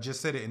work because I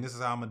just said it and this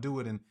is how I'm gonna do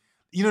it. And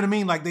you know what I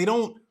mean? Like, they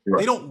don't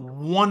Right.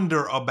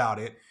 wonder about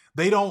it.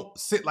 They don't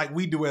sit like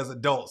we do as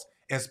adults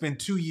and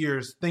spend 2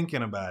 years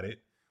thinking about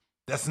it.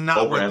 That's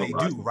not what they do,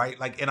 Overanalyzing. right?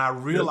 Like, and I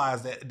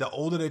realize that the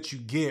older that you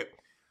get,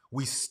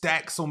 we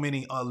stack so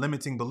many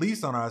limiting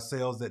beliefs on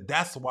ourselves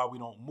that's why we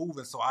don't move.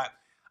 And so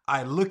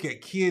I look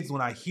at kids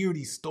when I hear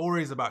these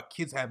stories about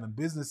kids having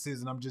businesses,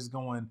 and I'm just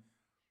going,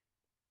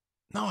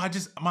 no,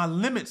 my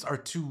limits are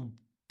too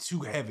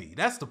heavy.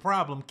 That's the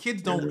problem.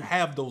 Kids don't Yeah.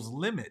 have those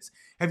limits.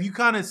 Have you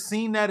kind of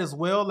seen that as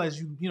well as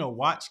you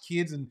watch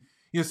kids and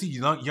see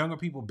younger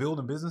people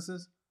building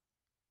businesses?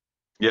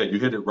 Yeah, you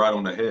hit it right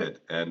on the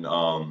head. And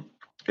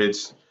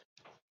it's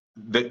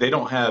they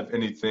don't have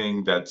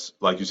anything that's,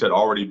 like you said,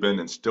 already been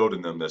instilled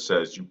in them that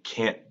says you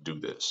can't do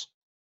this.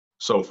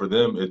 So for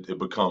them, it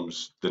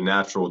becomes the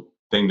natural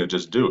thing to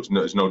just do.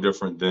 It's no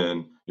different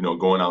than,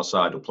 going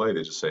outside to play.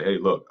 They just say, hey,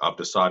 look, I've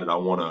decided I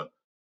want to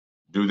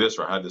do this,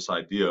 or I have this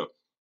idea.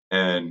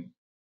 And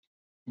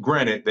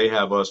granted, they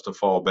have us to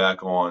fall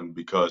back on,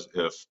 because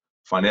if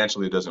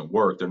financially it doesn't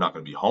work, they're not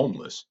going to be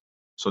homeless.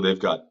 So they've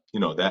got,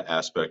 that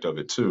aspect of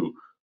it too.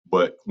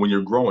 But when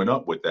you're growing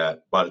up with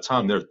that, by the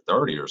time they're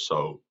 30 or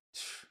so,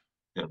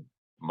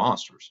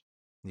 monsters.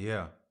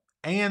 Yeah.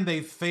 And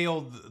they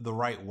failed the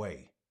right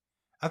way.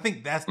 I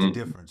think that's the Mhm.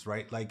 difference,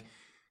 right? Like,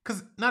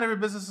 because not every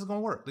business is going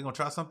to work. They're going to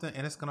try something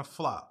and it's going to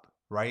flop,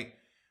 right?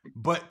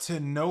 But to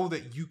know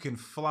that you can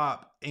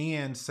flop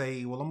and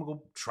say, well, I'm going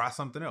to go try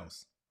something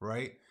else,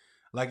 right?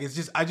 Like,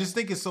 I just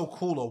think it's so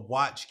cool to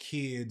watch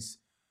kids,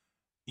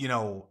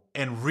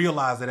 and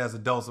realize that as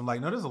adults, I'm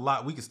like, no, there's a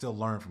lot we can still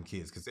learn from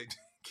kids, because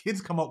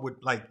kids come up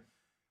with, like,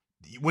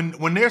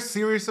 when they're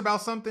serious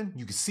about something,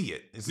 you can see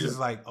it. It's just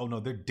like, oh no,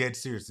 they're dead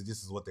serious.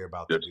 This is what they're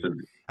about to do.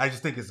 I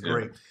just think it's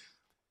great.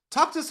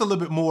 Talk to us a little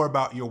bit more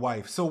about your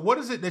wife. So what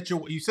is it that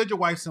you said your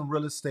wife's in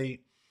real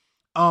estate?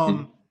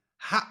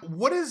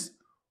 What is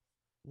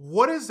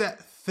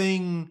that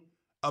thing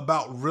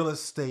about real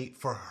estate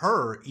for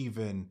her,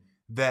 even,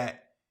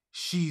 that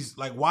she's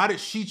like, why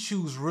did she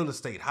choose real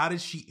estate? How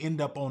did she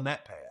end up on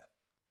that path?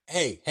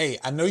 Hey,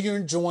 I know you're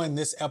enjoying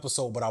this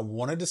episode, but I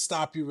wanted to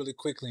stop you really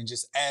quickly and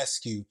just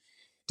ask you,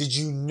 did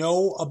you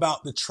know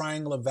about the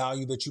triangle of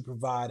value that you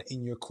provide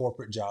in your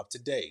corporate job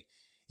today?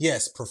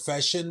 Yes,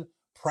 profession,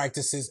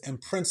 practices,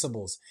 and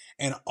principles.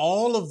 And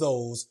all of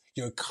those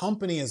your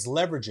company is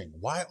leveraging.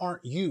 Why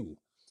aren't you?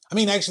 I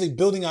mean, actually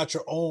building out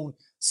your own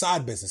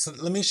side business. So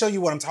let me show you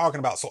what I'm talking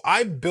about. So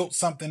I built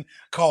something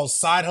called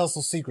Side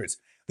Hustle Secrets.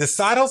 The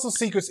Side Hustle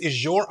Secrets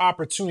is your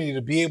opportunity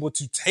to be able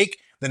to take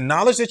the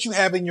knowledge that you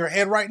have in your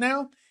head right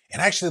now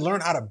and actually learn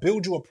how to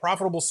build you a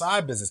profitable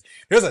side business.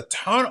 There's a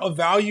ton of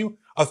value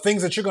of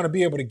things that you're going to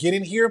be able to get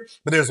in here,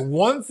 but there's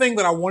one thing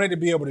that I wanted to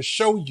be able to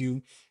show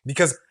you,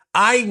 because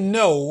I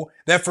know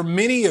that for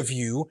many of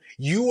you,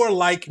 you are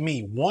like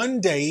me. One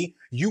day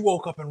you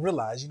woke up and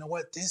realized, you know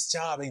what, this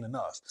job ain't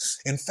enough.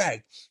 In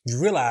fact, you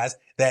realize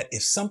that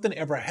if something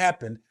ever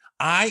happened,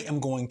 I am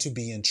going to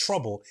be in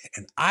trouble.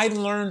 And I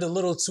learned a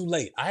little too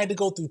late. I had to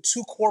go through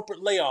 2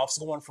 corporate layoffs,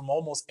 going from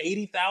almost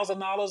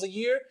 $80,000 a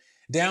year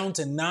down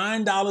to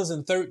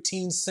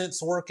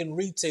 $9.13 working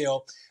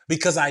retail,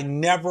 because I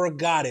never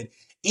got it.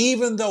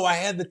 Even though I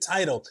had the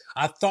title,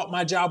 I thought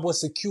my job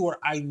was secure.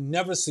 I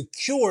never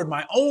secured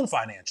my own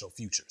financial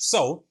future.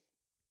 So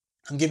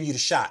I'm giving you the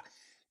shot.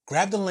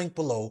 Grab the link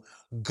below,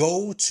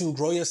 go to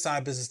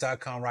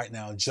growyoursidebusiness.com right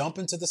now, jump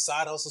into the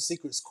Side Hustle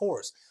Secrets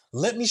course.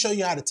 Let me show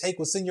you how to take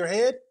what's in your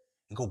head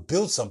and go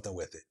build something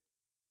with it.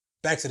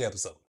 Back to the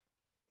episode.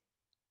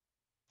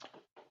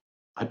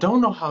 I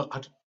don't know how,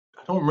 I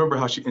don't remember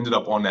how she ended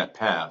up on that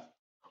path,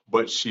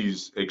 but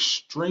she's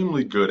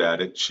extremely good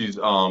at it. She's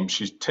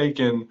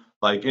taken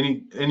like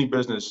any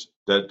business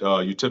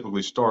that you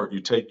typically start,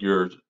 you take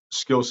your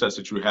skill sets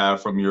that you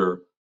have from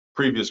your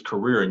previous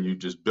career and you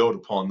just build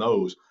upon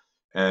those.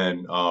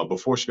 And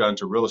before she got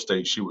into real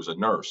estate, she was a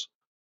nurse,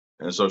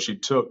 and so she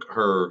took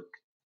her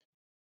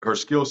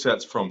skill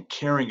sets from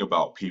caring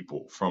about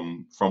people,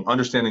 from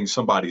understanding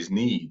somebody's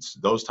needs,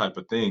 those type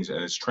of things,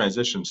 and it's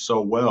transitioned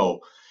so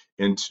well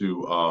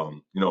into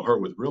her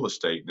with real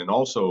estate. And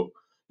also,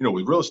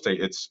 with real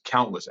estate, it's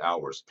countless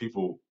hours.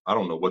 People, I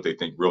don't know what they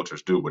think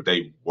realtors do, but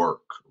they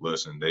work.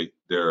 Listen,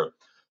 they're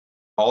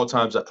all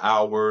times of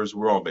hours.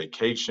 We're on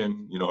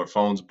vacation, our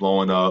phone's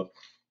blowing up,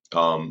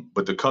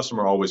 but the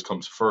customer always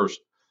comes first.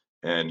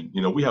 And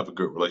we have a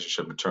good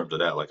relationship in terms of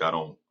that. Like I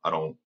don't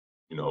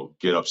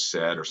get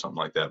upset or something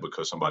like that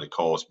because somebody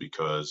calls,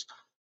 because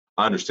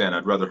I understand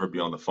I'd rather her be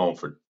on the phone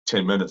for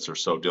 10 minutes or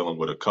so dealing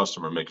with a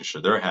customer, making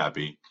sure they're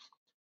happy,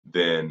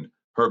 than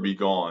her be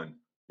gone,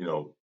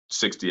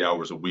 60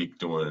 hours a week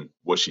doing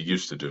what she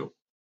used to do.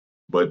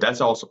 But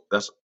that's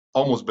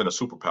almost been a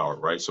superpower,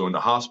 right? So in the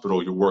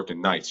hospital, you're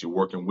working nights, you're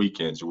working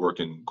weekends, you're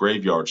working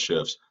graveyard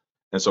shifts.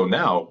 And so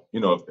now,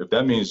 if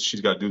that means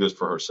she's got to do this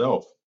for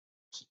herself,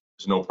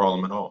 it's no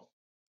problem at all.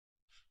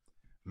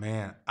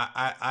 Man,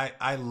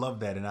 I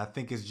love that, and I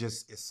think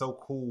it's so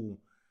cool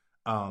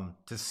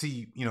to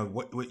see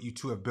what you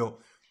two have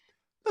built.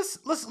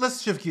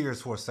 Let's shift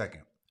gears for a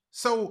second.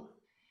 So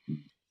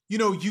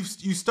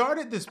you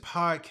started this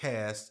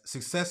podcast,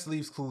 Success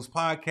Leaves Clues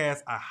podcast.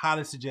 I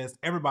highly suggest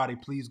everybody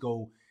please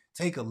go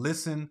take a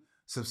listen,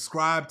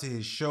 subscribe to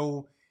his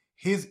show.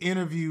 His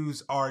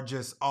interviews are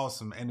just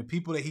awesome, and the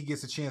people that he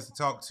gets a chance to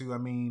talk to, I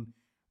mean,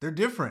 they're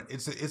different.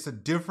 It's a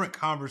different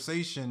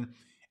conversation.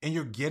 And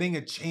you're getting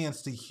a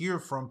chance to hear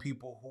from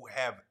people who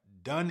have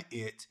done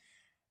it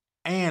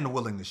and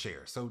willing to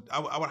share. So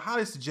I would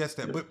highly suggest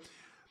that. Yeah. But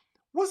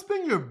what's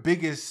been your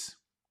biggest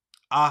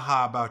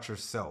aha about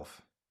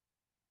yourself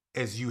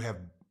as you have,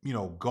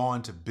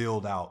 gone to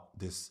build out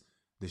this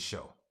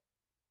show?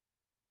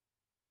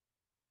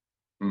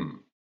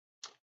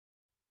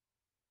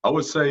 I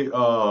would say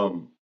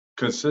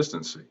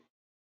consistency.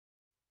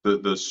 The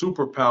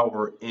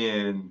superpower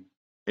in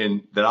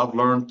that I've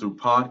learned through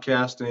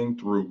podcasting,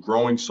 through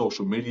growing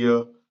social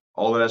media,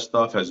 all of that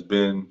stuff has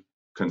been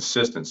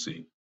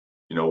consistency.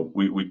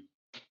 We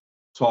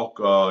talk,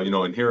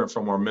 and hearing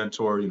from our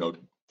mentor,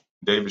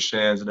 David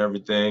Shands and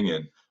everything,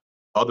 and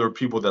other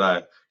people that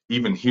I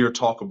even hear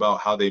talk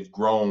about how they've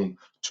grown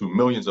to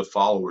millions of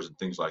followers and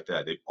things like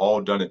that. They've all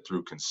done it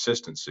through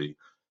consistency.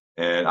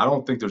 And I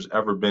don't think there's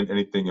ever been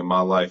anything in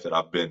my life that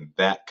I've been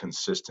that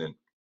consistent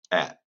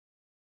at.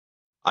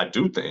 I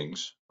do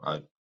things.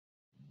 I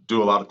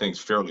do a lot of things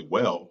fairly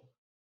well,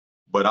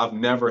 but I've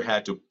never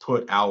had to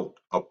put out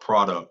a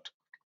product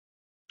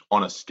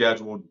on a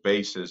scheduled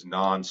basis,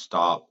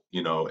 nonstop,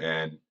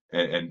 and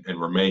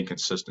remain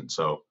consistent.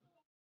 So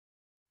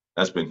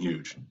that's been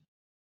huge.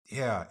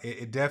 Yeah,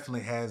 it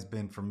definitely has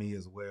been for me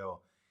as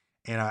well.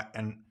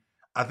 And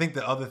I think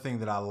the other thing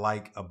that I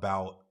like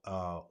about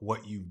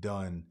what you've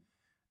done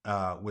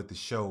with the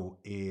show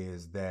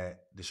is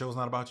that the show's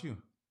not about you.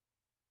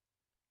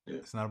 Yeah.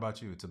 It's not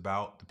about you. It's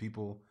about the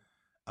people.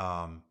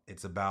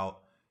 It's about,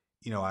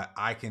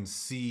 I can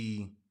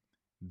see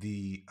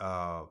the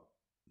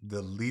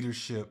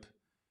leadership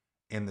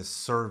and the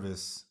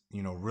service,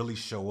 really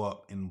show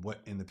up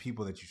in the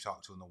people that you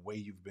talk to and the way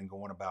you've been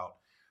going about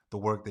the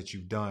work that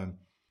you've done.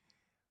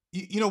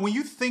 When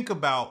you think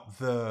about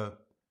the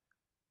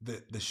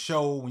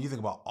show, when you think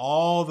about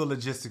all the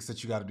logistics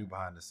that you got to do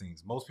behind the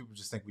scenes, most people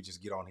just think we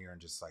just get on here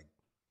and just like,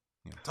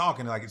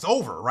 talking like it's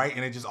over, right?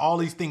 And it just, all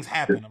these things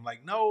happen. I'm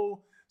like,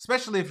 no,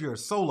 especially if you're a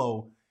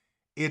solo,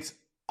 it's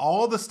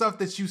all the stuff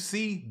that you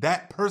see,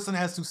 that person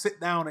has to sit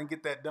down and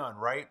get that done,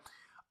 right?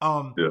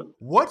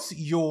 What's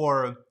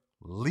your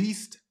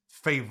least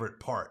favorite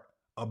part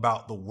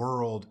about the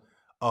world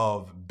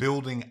of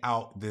building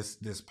out this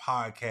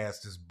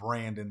podcast, this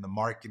brand and the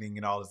marketing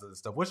and all this other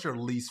stuff? What's your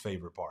least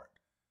favorite part?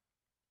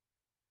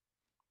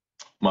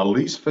 My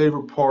least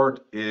favorite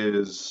part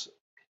is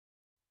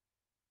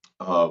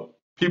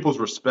people's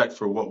respect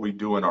for what we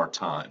do in our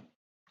time.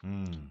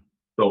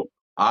 So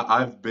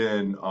I've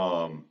been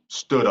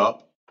stood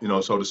up,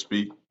 so to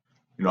speak.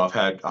 I've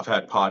had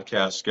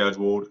podcasts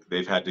scheduled.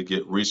 They've had to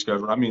get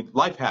rescheduled. I mean,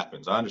 life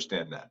happens. I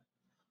understand that.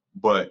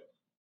 But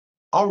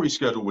I'll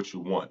reschedule with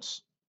you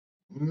once,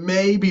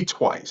 maybe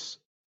twice.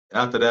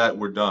 After that,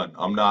 we're done.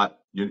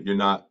 You're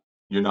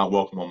not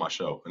welcome on my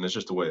show. And it's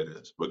just the way it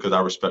is, because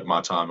I respect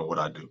my time and what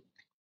I do.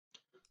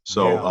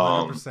 So, yeah,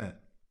 100%.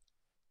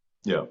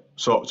 Yeah.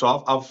 So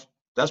I've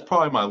that's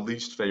probably my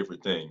least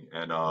favorite thing.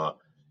 And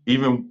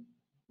even,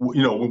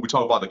 when we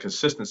talk about the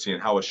consistency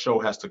and how a show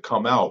has to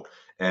come out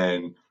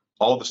and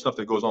all the stuff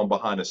that goes on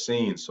behind the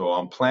scenes. So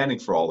I'm planning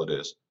for all of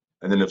this.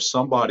 And then if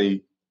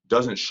somebody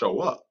doesn't show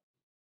up,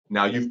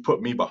 now you've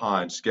put me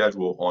behind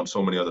schedule on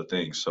so many other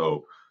things.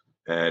 So,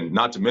 and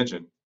not to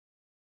mention,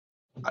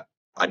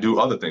 I do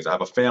other things. I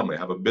have a family, I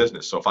have a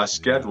business. So if I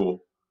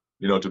schedule,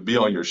 to be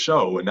on your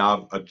show, and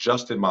now I've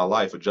adjusted my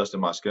life, adjusted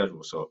my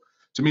schedule. So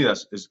to me,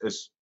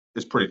 it's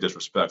it's pretty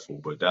disrespectful.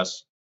 But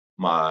that's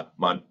my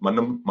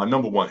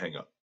number one hang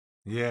up.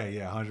 Yeah,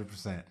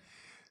 100%.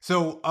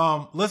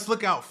 So let's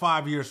look out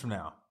 5 years from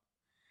now.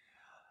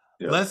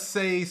 Yeah. Let's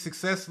say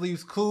Success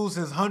Leaves Clues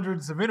has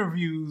hundreds of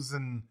interviews,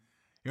 and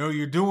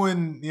you're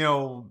doing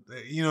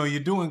you're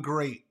doing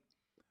great.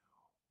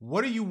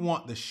 What do you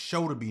want the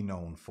show to be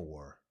known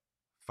for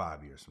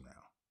 5 years from now?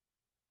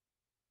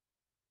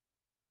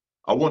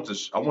 I want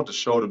the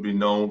show to be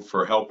known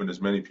for helping as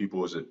many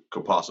people as it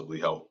could possibly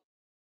help.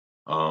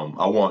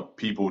 I want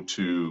people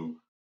to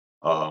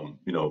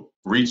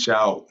reach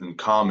out in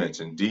comments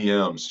and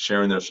DMs,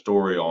 sharing their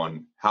story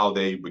on how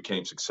they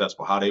became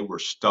successful, how they were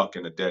stuck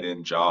in a dead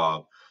end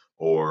job,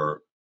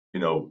 or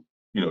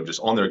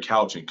just on their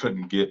couch and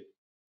couldn't get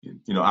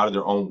out of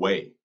their own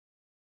way,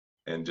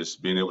 and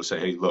just being able to say,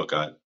 hey, look,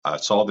 I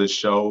saw this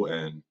show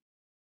and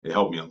it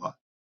helped me a lot.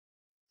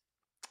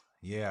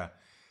 Yeah.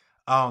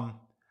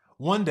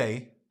 One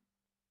day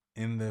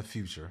in the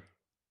future,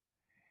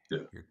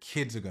 your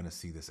kids are going to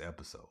see this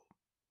episode,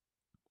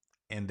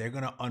 and they're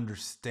going to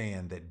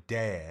understand that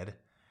Dad,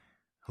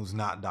 who's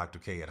not Dr.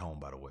 K at home,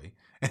 by the way,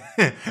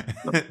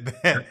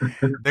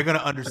 they're going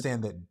to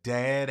understand that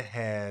Dad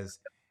has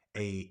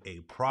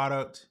a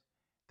product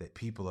that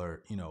people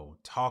are,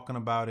 talking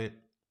about it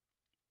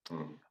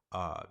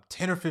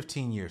 10 or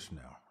 15 years from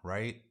now,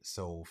 right?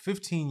 So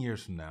 15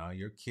 years from now,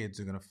 your kids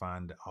are going to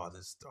find,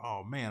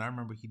 oh man, I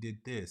remember he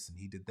did this and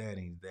he did that and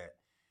he did that.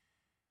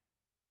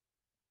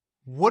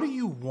 What do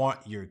you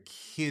want your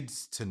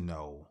kids to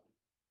know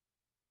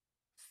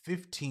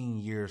 15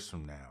 years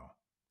from now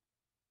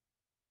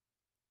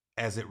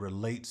as it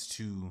relates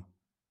to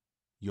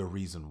your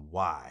reason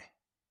why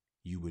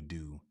you would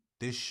do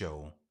this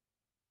show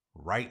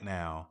right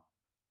now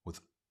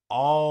with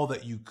all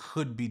that you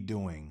could be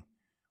doing?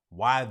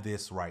 Why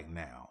this right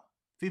now?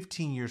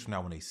 15 years from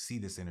now, when they see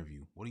this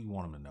interview, what do you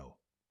want them to know?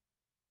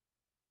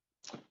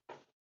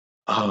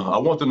 I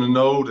want them to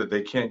know that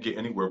they can't get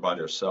anywhere by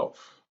themselves,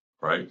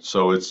 right?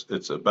 So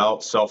it's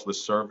about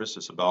selfless service.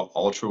 It's about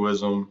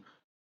altruism.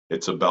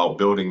 It's about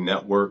building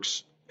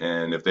networks.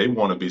 And if they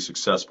want to be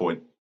successful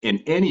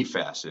in any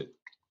facet,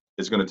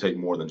 it's going to take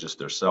more than just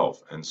their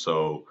self. And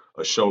so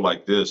a show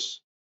like this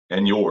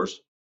and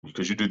yours,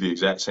 because you do the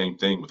exact same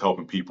thing with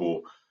helping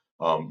people,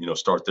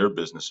 start their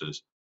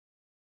businesses,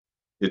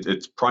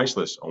 it's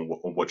priceless on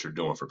what you're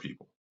doing for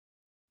people.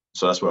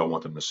 So that's what I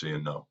want them to see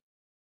and know.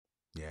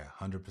 Yeah,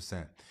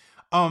 100%.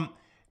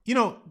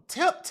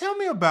 Tell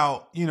me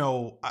about,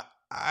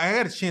 I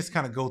had a chance to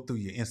kind of go through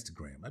your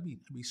Instagram. I'd be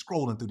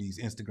scrolling through these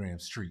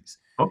Instagram streets.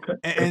 Okay.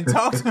 And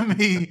talk to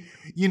me,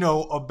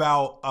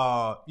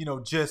 about,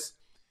 just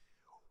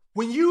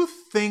when you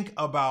think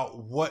about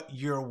what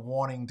you're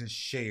wanting to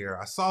share.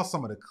 I saw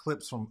some of the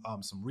clips from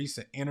some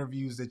recent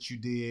interviews that you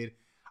did.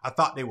 I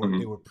thought they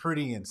were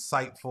pretty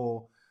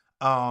insightful.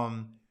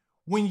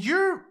 When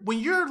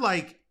you're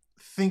like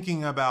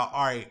thinking about,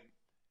 all right,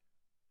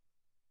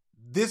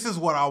 this is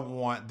what I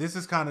want, this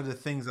is kind of the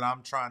things that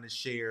I'm trying to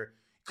share,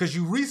 because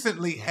you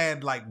recently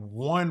had like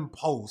one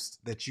post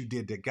that you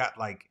did that got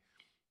like,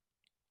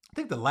 I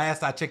think the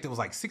last I checked, it was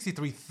like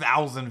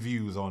 63,000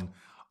 views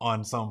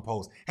on some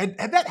post. Had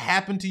that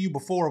happened to you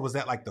before, or was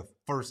that like the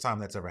first time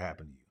that's ever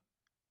happened to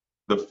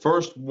you? The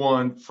first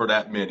one for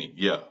that many,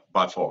 yeah,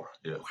 by far,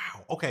 yeah.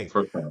 Wow. Okay.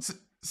 First time.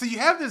 So you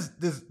have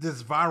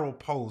this viral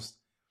post.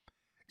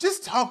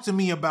 Just talk to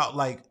me about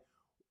like,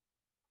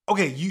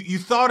 okay, you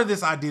thought of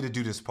this idea to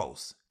do this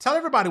post. Tell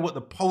everybody what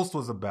the post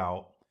was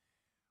about.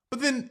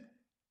 But then,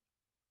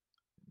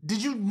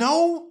 did you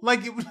know?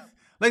 Like,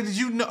 did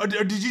you know? Or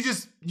did you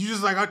just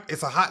like,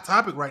 it's a hot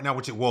topic right now,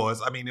 which it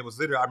was. I mean, it was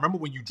literally, I remember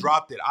when you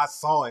dropped it, I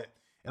saw it,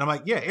 and I'm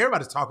like, yeah,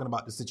 everybody's talking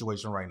about this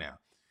situation right now.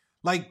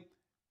 Like,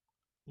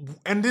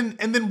 and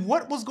then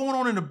what was going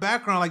on in the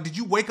background? Like, did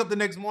you wake up the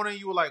next morning and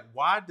you were like,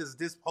 why does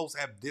this post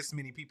have this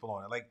many people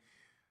on it? Like,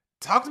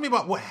 talk to me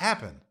about what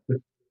happened.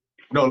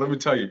 No, let me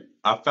tell you,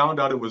 I found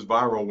out it was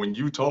viral when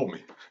you told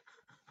me.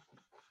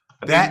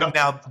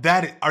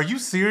 Are you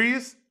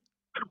serious?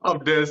 I'm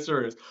dead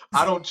serious.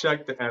 I don't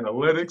check the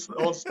analytics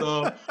on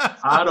stuff.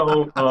 I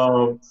don't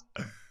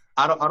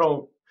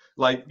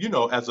like,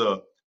 as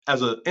an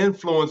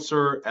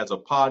influencer, as a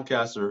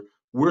podcaster,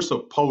 we're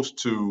supposed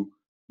to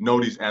know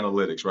these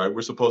analytics, right?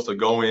 We're supposed to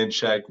go in,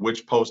 check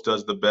which post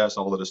does the best,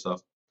 all of this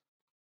stuff.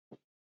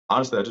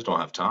 Honestly, I just don't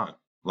have time.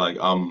 Like,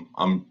 I'm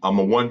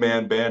a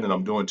one-man band and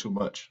I'm doing too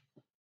much.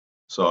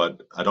 So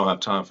I don't have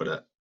time for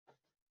that.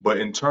 But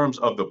in terms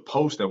of the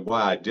post and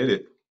why I did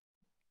it,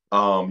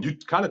 you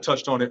kind of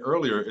touched on it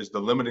earlier, is the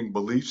limiting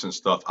beliefs and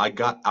stuff. I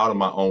got out of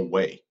my own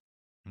way.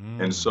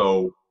 And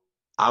so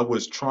I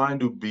was trying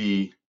to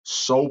be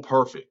so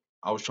perfect.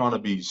 I was trying to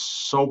be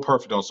so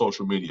perfect on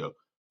social media.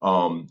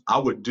 I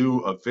would do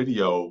a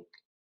video,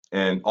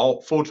 and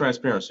all full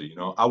transparency,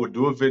 I would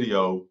do a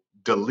video,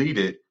 delete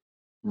it,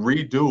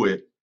 redo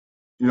it,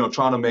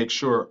 trying to make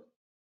sure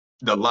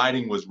the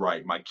lighting was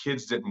right. My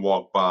kids didn't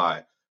walk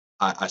by.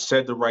 I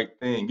said the right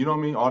thing, you know what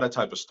I mean? All that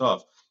type of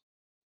stuff.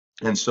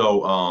 And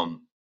so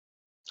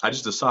I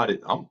just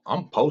decided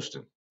I'm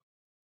posting.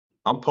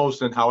 I'm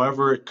posting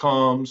however it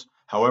comes,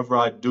 however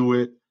I do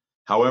it,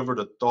 however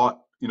the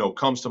thought,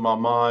 comes to my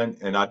mind,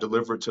 and I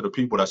deliver it to the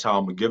people. That's how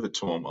I'm gonna give it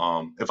to them.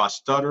 If I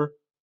stutter,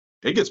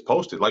 it gets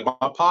posted. Like my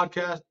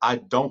podcast, I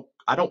don't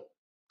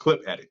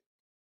clip edit.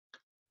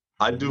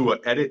 I do an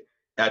edit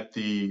at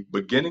the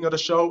beginning of the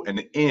show and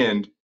the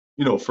end,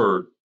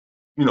 for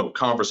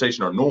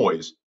conversation or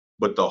noise.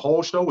 But the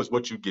whole show is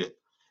what you get.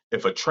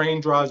 If a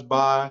train drives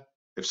by,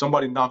 if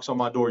somebody knocks on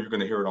my door, you're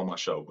gonna hear it on my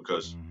show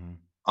because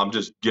I'm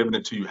just giving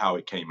it to you how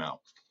it came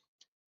out.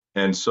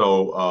 And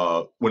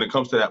so when it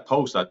comes to that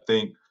post, I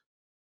think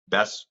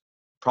that's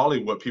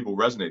probably what people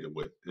resonated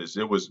with. Is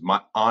it was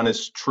my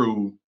honest,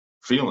 true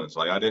feelings.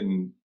 Like I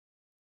didn't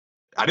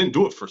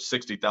do it for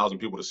 60,000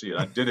 people to see it.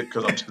 I did it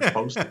because I'm just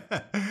posting.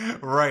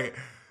 Right.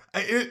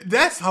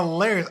 That's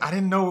hilarious. I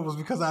didn't know it was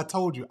because I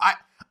told you.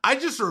 I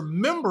just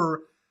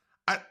remember,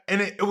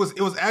 and it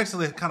was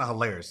actually kind of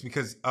hilarious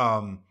because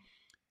I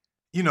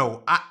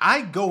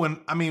go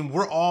and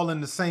we're all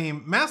in the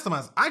same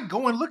masterminds. I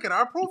go and look at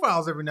our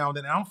profiles every now and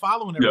then, and I'm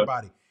following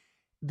everybody.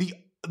 Yeah.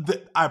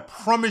 I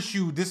promise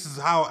you, this is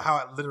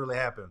how it literally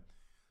happened.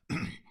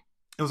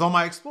 It was on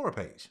my Explorer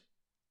page.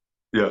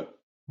 Yeah.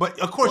 But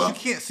of course, you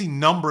can't see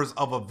numbers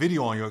of a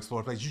video on your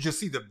Explorer page. You just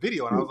see the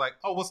video, and I was like,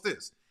 "Oh, what's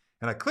this?"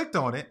 And I clicked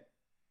on it.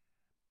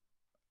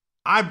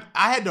 I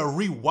had to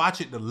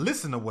rewatch it to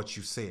listen to what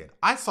you said.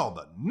 I saw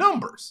the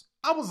numbers.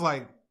 I was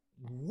like,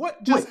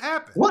 "What just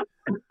happened?" What?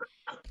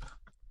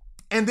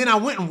 And then I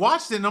went and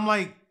watched it, and I'm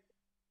like,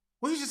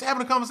 "Well, you just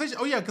having a conversation."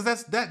 Oh yeah,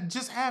 because that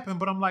just happened.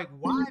 But I'm like,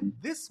 why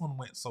this one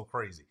went so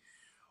crazy?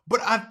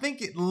 But I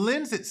think it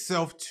lends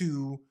itself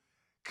to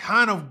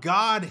kind of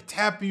God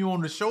tapping you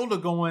on the shoulder,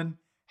 going,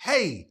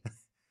 "Hey,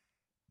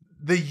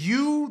 the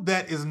you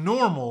that is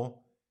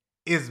normal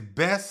is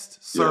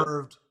best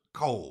served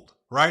cold,"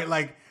 right?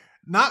 Like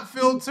not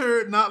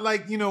filtered, not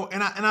like,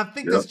 and I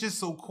think that's just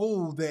so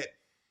cool that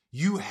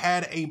you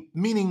had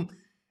meaning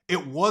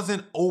it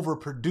wasn't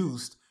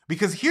overproduced,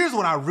 because here's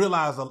what I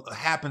realize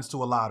happens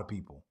to a lot of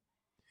people.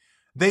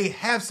 They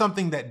have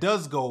something that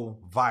does go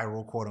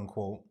viral, quote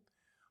unquote,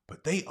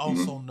 but they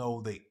also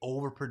know they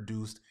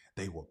overproduced.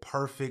 They were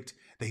perfect.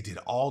 They did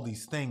all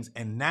these things.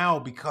 And now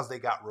because they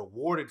got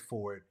rewarded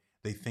for it,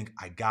 they think,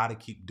 I got to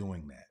keep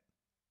doing that.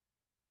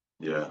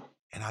 Yeah.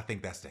 And I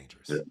think that's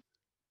dangerous. Yeah.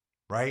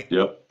 Right?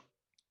 Yep.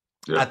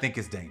 I think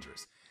it's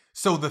dangerous.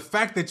 So the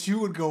fact that you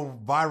would go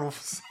viral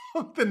for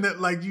something that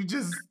like you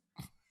just,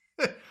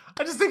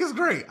 I just think it's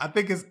great. I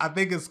think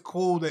it's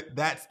cool that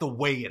that's the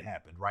way it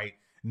happened, right?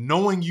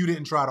 Knowing you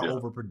didn't try to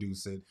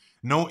overproduce it.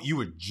 No, you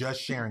were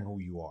just sharing who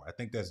you are. I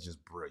think that's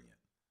just brilliant.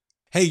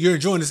 Hey, you're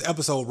enjoying this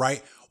episode,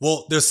 right?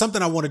 Well, there's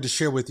something I wanted to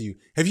share with you.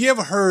 Have you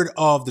ever heard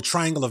of the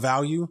triangle of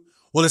value?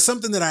 Well, it's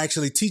something that I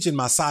actually teach in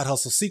my Side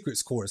Hustle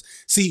Secrets course.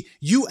 See,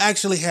 you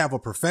actually have a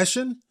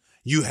profession,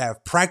 you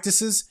have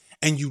practices,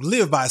 and you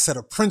live by a set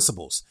of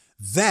principles.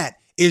 That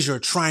is your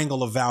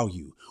triangle of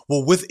value.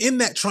 Well, within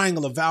that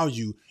triangle of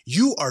value,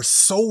 you are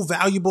so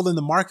valuable in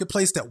the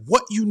marketplace that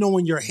what you know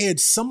in your head,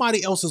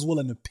 somebody else is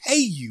willing to pay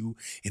you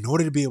in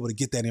order to be able to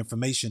get that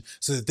information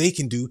so that they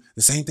can do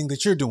the same thing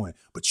that you're doing.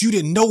 But you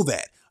didn't know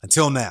that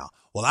until now.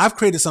 Well, I've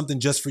created something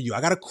just for you.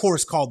 I got a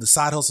course called the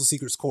Side Hustle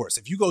Secrets course.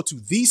 If you go to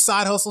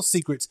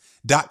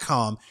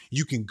thesidehustlesecrets.com,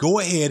 you can go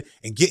ahead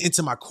and get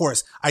into my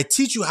course. I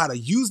teach you how to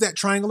use that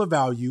triangle of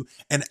value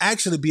and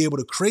actually be able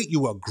to create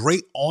you a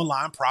great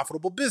online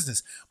profitable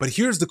business. But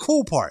here's the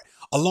cool part.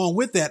 Along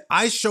with that,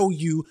 I show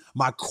you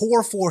my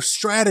core 4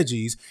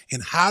 strategies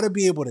and how to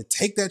be able to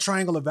take that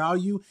triangle of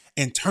value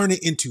and turn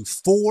it into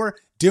 4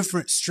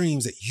 different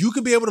streams that you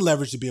can be able to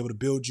leverage to be able to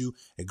build you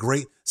a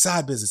great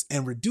side business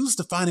and reduce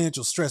the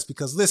financial stress.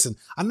 Because listen,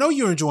 I know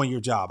you're enjoying your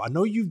job. I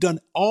know you've done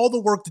all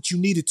the work that you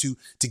needed to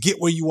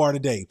get where you are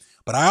today.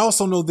 But I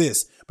also know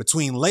this,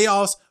 between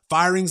layoffs,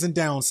 firings, and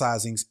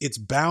downsizings, it's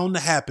bound to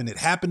happen. It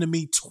happened to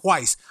me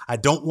twice. I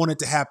don't want it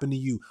to happen to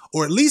you.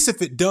 Or at least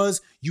if it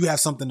does, you have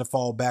something to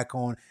fall back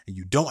on and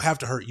you don't have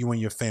to hurt you and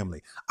your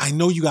family. I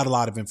know you got a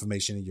lot of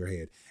information in your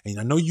head and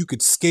I know you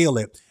could scale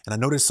it. And I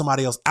know there's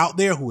somebody else out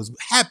there who is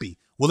happy,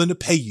 willing to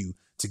pay you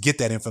to get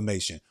that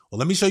information. Well,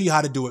 let me show you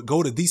how to do it.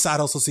 Go to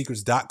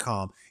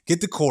thesidehustlesecrets.com,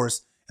 get the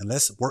course, and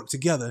let's work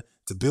together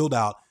to build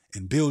out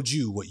and build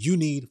you what you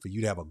need for you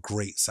to have a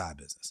great side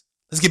business.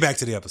 Let's get back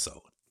to the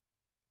episode.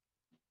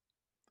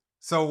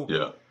 So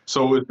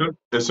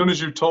as soon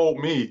as you told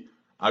me,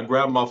 I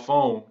grabbed my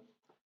phone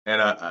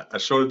and I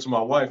showed it to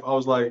my wife. I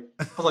was like,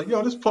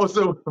 yo, this post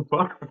so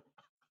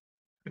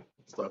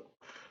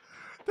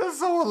that's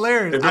so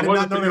hilarious. I did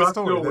not know that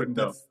story.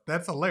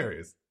 That's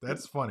hilarious.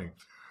 That's funny.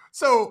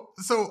 So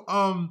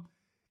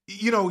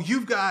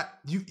you've got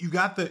you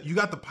got the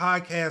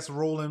podcast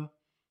rolling.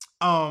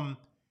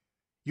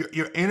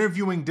 You're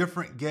interviewing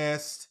different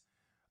guests.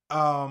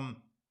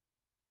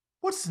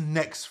 What's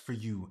next for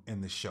you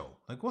in the show?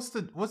 Like, what's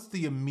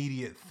the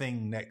immediate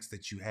thing next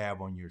that you have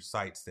on your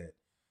sites that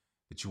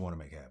you want to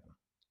make happen?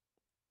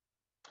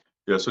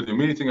 Yeah. So the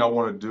immediate thing I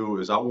want to do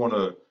is I want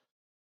to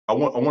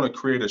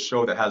create a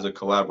show that has a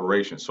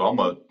collaboration. So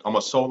I'm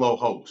a solo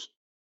host,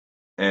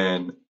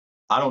 and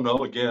I don't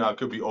know. Again, I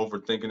could be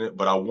overthinking it,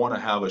 but I want to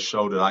have a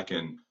show that I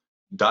can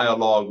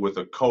dialogue with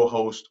a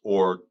co-host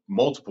or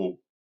multiple,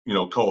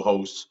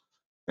 co-hosts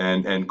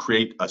and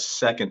create a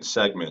second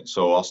segment.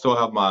 So I'll still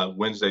have my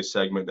Wednesday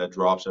segment that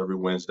drops every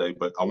Wednesday,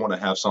 but I want to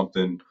have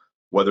something,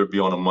 whether it be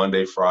on a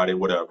Monday, Friday,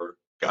 whatever.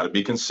 Got to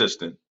be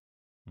consistent.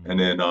 And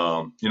then,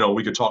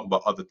 we could talk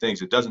about other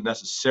things. It doesn't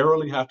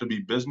necessarily have to be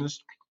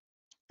business.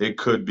 It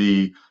could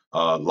be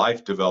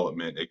life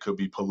development. It could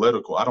be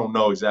political. I don't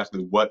know exactly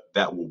what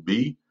that will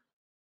be,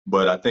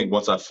 but I think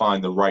once I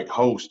find the right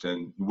host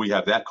and we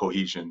have that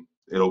cohesion,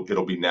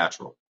 it'll be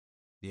natural.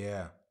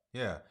 Yeah,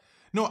 yeah.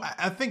 No,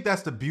 I think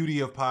that's the beauty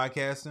of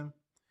podcasting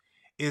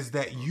is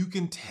that you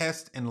can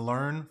test and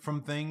learn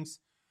from things,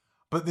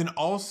 but then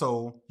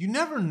also you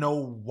never know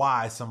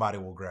why somebody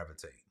will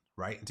gravitate,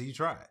 right? Until you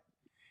try it.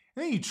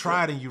 And then you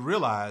try it and you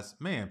realize,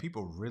 man,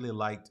 people really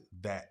liked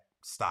that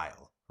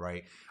style,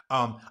 right?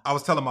 I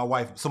was telling my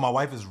wife, so my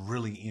wife is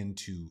really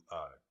into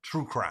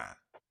true crime,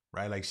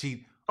 right? Like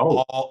she,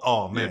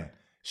 man,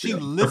 she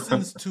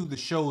listens to the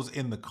shows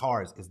in the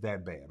cars. It's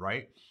that bad,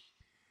 right?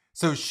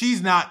 So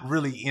she's not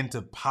really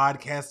into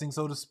podcasting,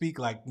 so to speak,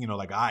 like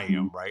like I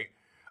am, right?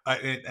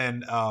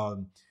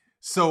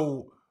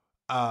 So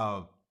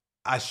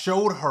I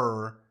showed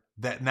her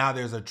that now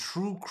there's a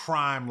true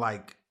crime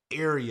like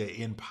area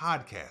in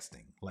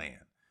podcasting land.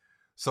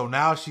 So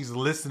now she's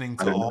listening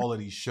to all of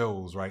these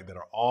shows, right, that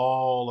are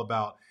all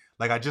about,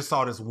 like I just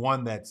saw this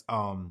one that's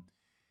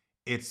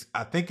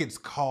I think it's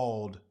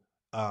called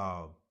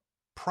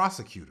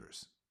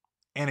Prosecutors.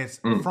 And it's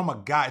from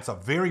a guy, it's a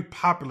very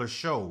popular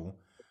show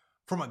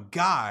from a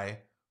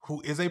guy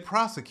who is a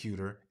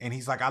prosecutor. And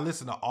he's like, I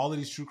listen to all of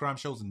these true crime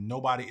shows and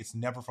it's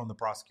never from the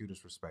prosecutor's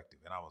perspective.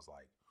 And I was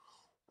like,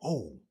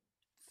 oh,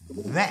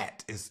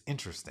 that is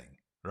interesting,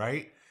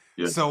 right?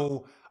 Yeah.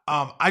 So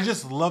I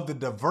just love the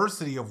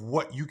diversity of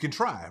what you can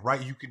try,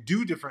 right? You can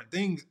do different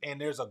things, and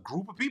there's a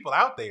group of people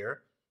out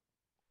there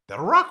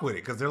that'll rock with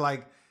it because they're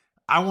like,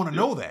 I want to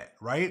know that,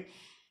 right?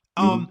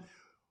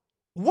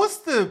 What's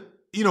the,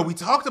 we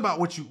talked about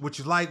what you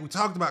like. We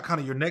talked about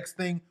kind of your next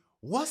thing.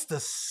 What's the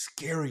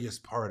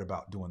scariest part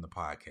about doing the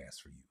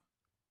podcast for you?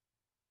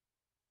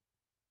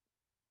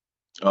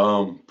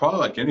 Probably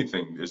like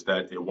anything is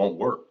that it won't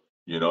work.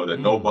 That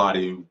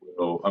nobody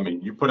will. I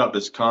mean, you put out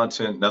this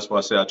content. That's why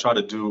I say I try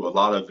to do a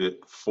lot of it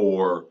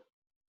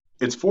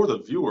it's for the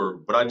viewer,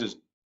 but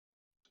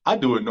I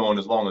do it knowing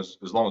as long as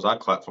I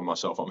clap for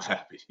myself, I'm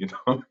happy.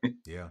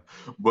 Yeah.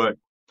 But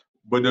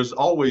there's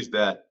always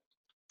that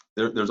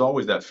there's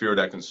always that fear,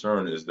 that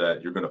concern is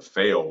that you're going to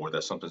fail or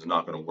that something's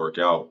not going to work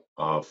out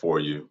for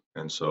you.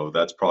 And so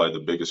that's probably the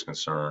biggest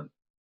concern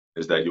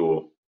is that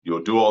you'll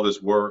do all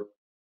this work,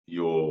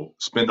 you'll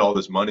spend all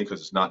this money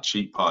because it's not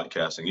cheap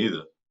podcasting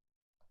either.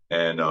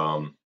 And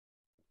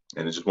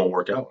it just won't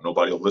work out.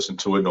 Nobody will listen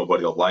to it.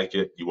 Nobody will like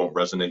it. You won't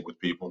resonate with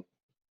people.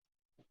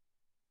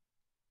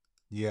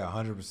 Yeah,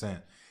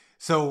 100%.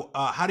 So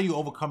how do you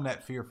overcome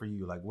that fear for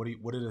you? Like,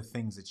 what are the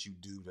things that you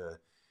do to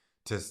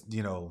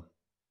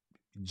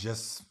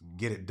just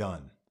get it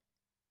done?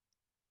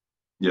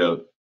 Yeah.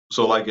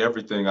 So like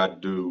everything I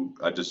do,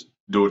 I just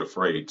do it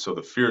afraid. So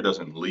the fear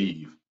doesn't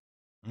leave.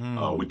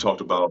 We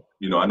talked about,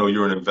 I know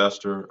you're an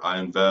investor. I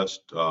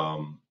invest.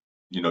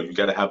 You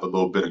got to have a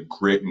little bit of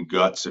grit and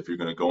guts if you're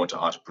going to go into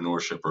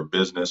entrepreneurship or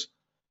business.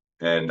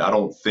 And I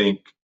don't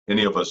think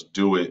any of us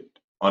do it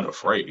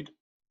unafraid,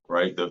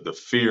 right? The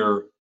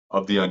fear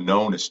of the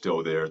unknown is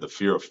still there. The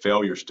fear of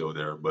failure is still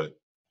there, but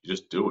you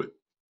just do it,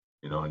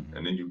 and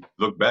then you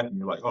look back and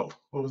you're like, oh,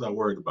 what was I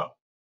worried about?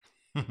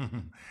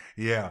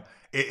 Yeah,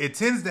 it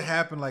tends to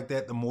happen like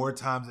that the more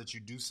times that you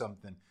do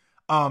something.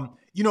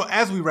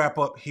 As we wrap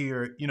up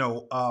here,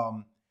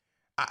 I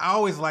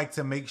always like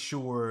to make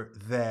sure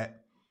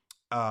that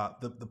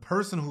the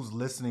person who's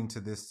listening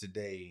to this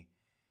today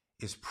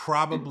is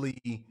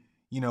probably,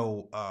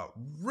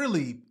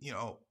 really,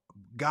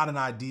 got an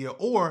idea,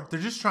 or they're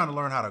just trying to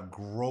learn how to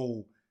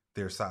grow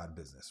their side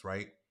business,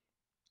 right?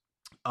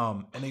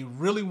 And they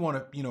really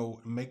want to,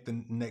 make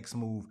the next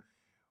move.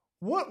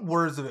 What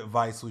words of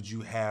advice would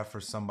you have for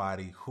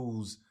somebody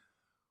who's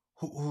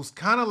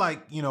kind of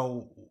like,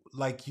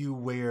 like you,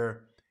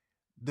 where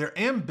they're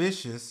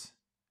ambitious,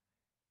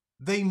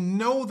 they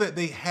know that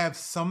they have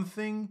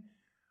something,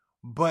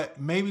 but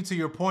maybe to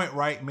your point,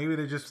 right? Maybe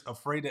they're just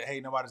afraid that,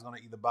 hey, nobody's going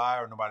to either buy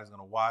or nobody's going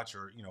to watch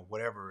or,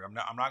 whatever. I'm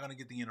not going to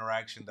get the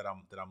interaction that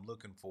I'm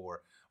looking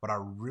for, but I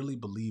really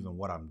believe in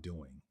what I'm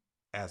doing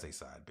as a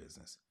side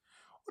business.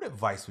 What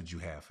advice would you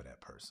have for that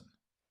person?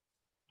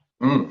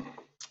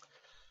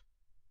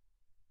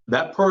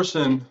 That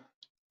person,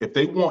 if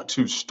they want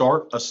to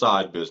start a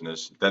side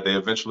business that they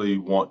eventually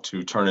want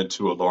to turn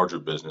into a larger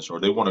business, or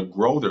they want to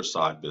grow their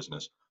side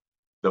business,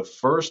 the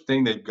first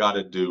thing they've got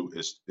to do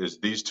is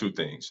these two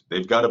things.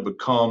 They've got to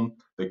become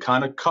the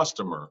kind of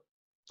customer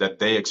that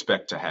they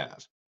expect to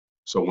have.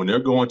 So when they're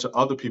going to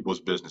other people's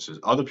businesses,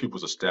 other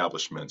people's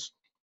establishments,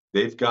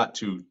 they've got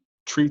to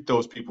treat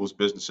those people's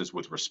businesses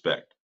with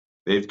respect.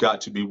 They've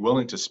got to be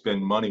willing to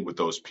spend money with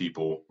those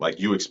people like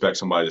you expect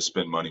somebody to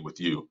spend money with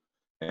you.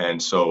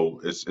 And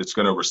so it's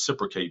going to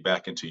reciprocate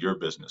back into your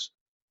business.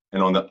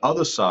 And on the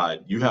other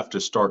side, you have to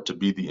start to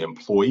be the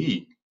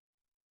employee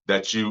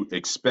that you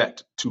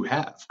expect to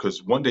have,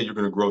 because one day you're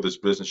going to grow this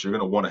business. You're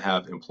going to want to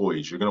have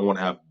employees. You're going to want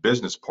to have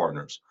business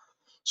partners.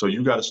 So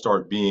you got to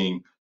start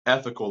being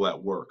ethical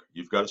at work.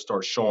 You've got to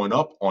start showing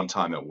up on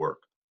time at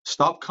work.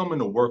 Stop coming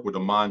to work with a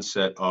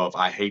mindset of,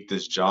 I hate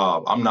this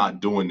job, I'm not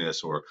doing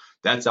this, or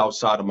that's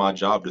outside of my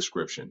job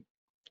description.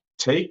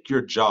 Take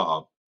your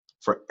job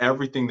for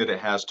everything that it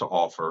has to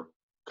offer,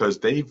 because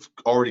they've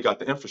already got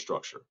the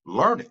infrastructure.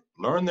 Learn it.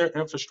 Learn their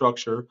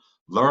infrastructure.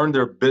 Learn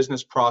their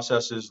business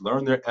processes.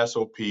 Learn their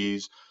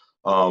SOPs.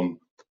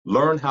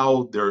 Learn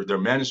how their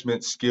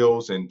management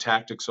skills and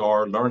tactics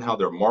are. Learn how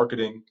they're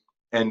marketing,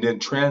 and then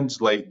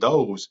translate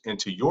those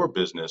into your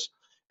business.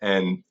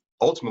 And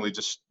ultimately,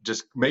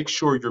 just make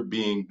sure you're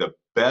being the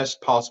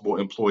best possible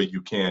employee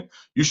you can.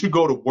 You should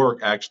go to work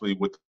actually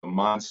with the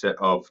mindset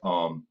of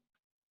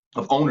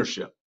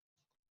ownership.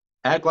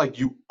 Act like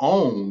you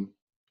own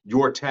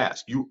your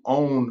task. You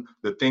own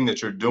the thing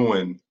that you're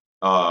doing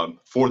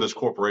for this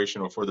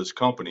corporation or for this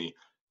company,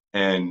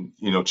 and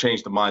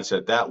change the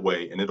mindset that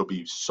way, and it'll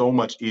be so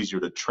much easier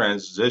to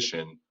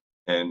transition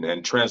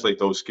and translate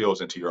those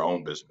skills into your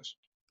own business.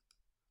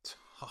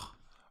 Oh,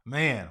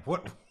 man,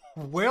 what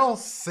well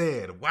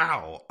said.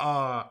 Wow.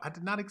 I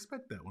did not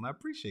expect that one. I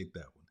appreciate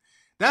that one.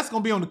 That's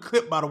gonna be on the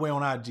clip, by the way,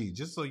 on IG,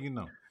 just so you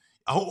know.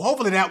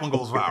 Hopefully that one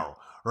goes viral,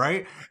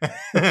 right?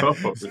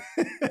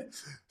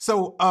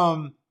 So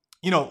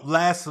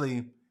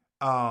lastly,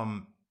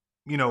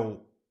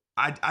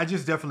 I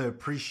just definitely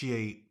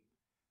appreciate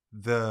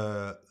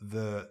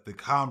the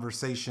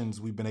conversations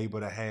we've been able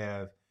to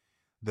have,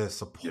 the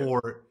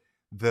support,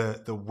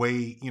 the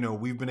way,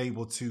 we've been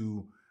able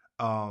to,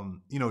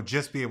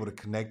 just be able to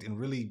connect and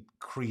really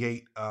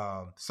create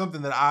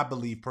something that I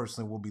believe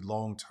personally will be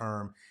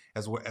long-term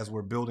as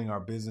we're building our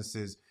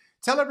businesses.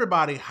 Tell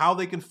everybody how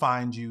they can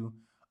find you,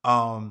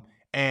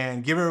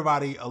 and give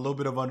everybody a little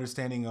bit of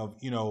understanding of,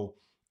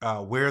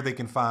 where they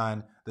can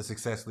find the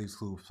Success Leaves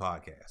Clues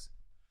podcast.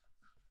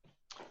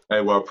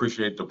 Hey, well, I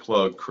appreciate the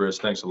plug, Chris.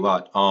 Thanks a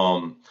lot.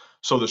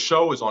 So the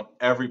show is on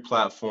every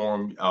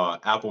platform,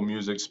 Apple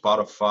Music,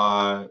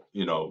 Spotify,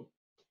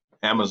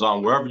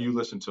 Amazon, wherever you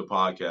listen to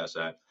podcasts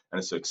at, and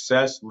it's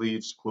Success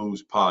Leaves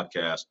Clues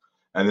podcast.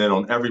 And then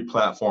on every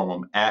platform,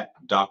 I'm at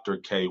Dr.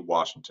 K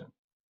Washington.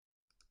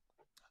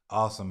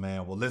 Awesome,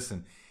 man. Well,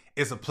 listen,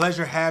 it's a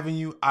pleasure having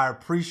you. I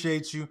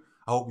appreciate you.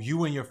 I hope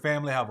you and your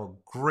family have a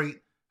great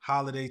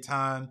holiday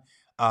time.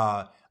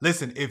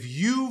 Listen, if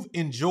you've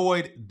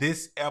enjoyed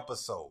this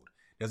episode,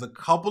 there's a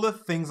couple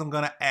of things I'm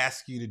going to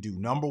ask you to do.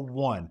 Number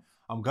one,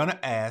 I'm going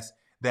to ask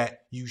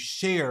that you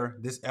share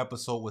this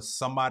episode with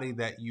somebody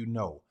that you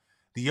know.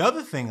 The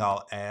other thing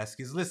I'll ask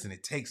is, listen,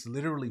 it takes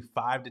literally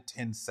 5 to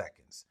 10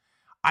 seconds.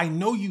 I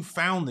know you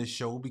found this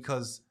show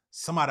because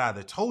somebody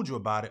either told you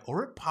about it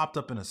or it popped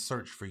up in a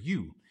search for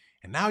you.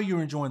 And now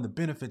you're enjoying the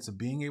benefits of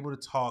being able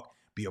to talk,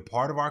 be a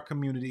part of our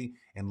community,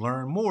 and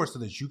learn more so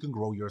that you can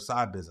grow your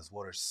side business.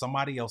 Well, there's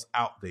somebody else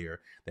out there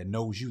that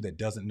knows you that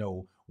doesn't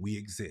know we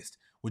exist.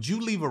 Would you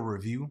leave a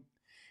review?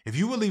 If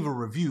you would leave a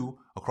review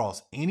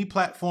across any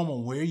platform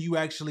on where you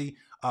actually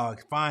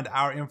find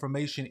our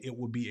information, it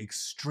would be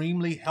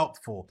extremely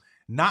helpful,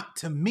 not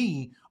to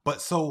me,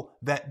 but so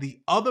that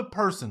the other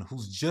person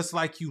who's just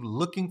like you,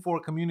 looking for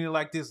a community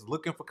like this,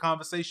 looking for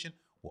conversation,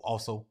 will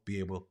also be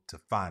able to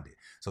find it.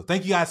 So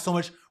thank you guys so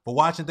much for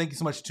watching. Thank you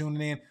so much for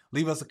tuning in.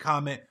 Leave us a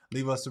comment,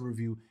 leave us a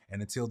review.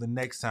 And until the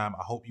next time,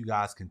 I hope you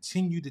guys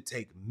continue to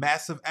take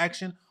massive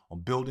action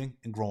on building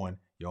and growing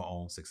your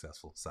own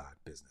successful side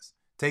business.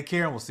 Take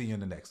care, and we'll see you in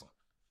the next one.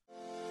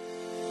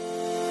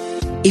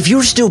 If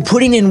you're still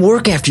putting in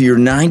work after your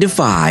 9 to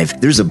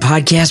 5, there's a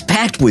podcast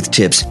packed with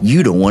tips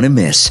you don't want to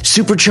miss.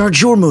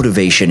 Supercharge your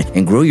motivation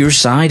and grow your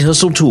side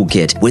hustle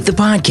toolkit with the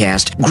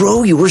podcast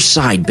Grow Your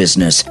Side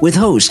Business with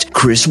host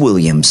Chris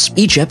Williams.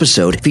 Each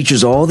episode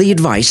features all the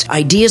advice,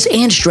 ideas,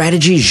 and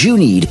strategies you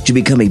need to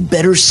become a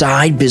better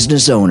side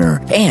business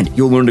owner. And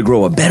you'll learn to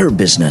grow a better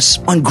business.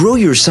 On Grow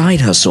Your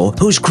Side Hustle,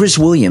 host Chris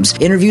Williams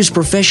interviews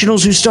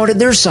professionals who started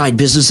their side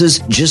businesses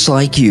just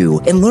like you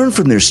and learn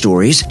from their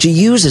stories to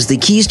use as the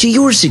keys to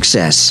your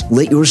success.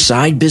 Let your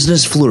side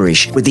business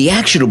flourish with the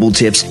actionable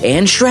tips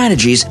and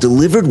strategies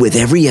delivered with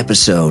every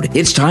episode.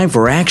 It's time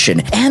for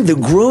action and the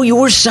Grow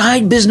Your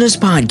Side Business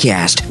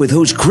podcast with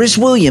host Chris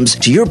Williams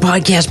to your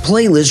podcast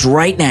playlist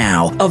right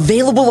now.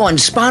 Available on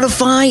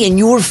Spotify and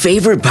your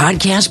favorite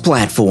podcast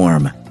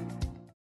platform.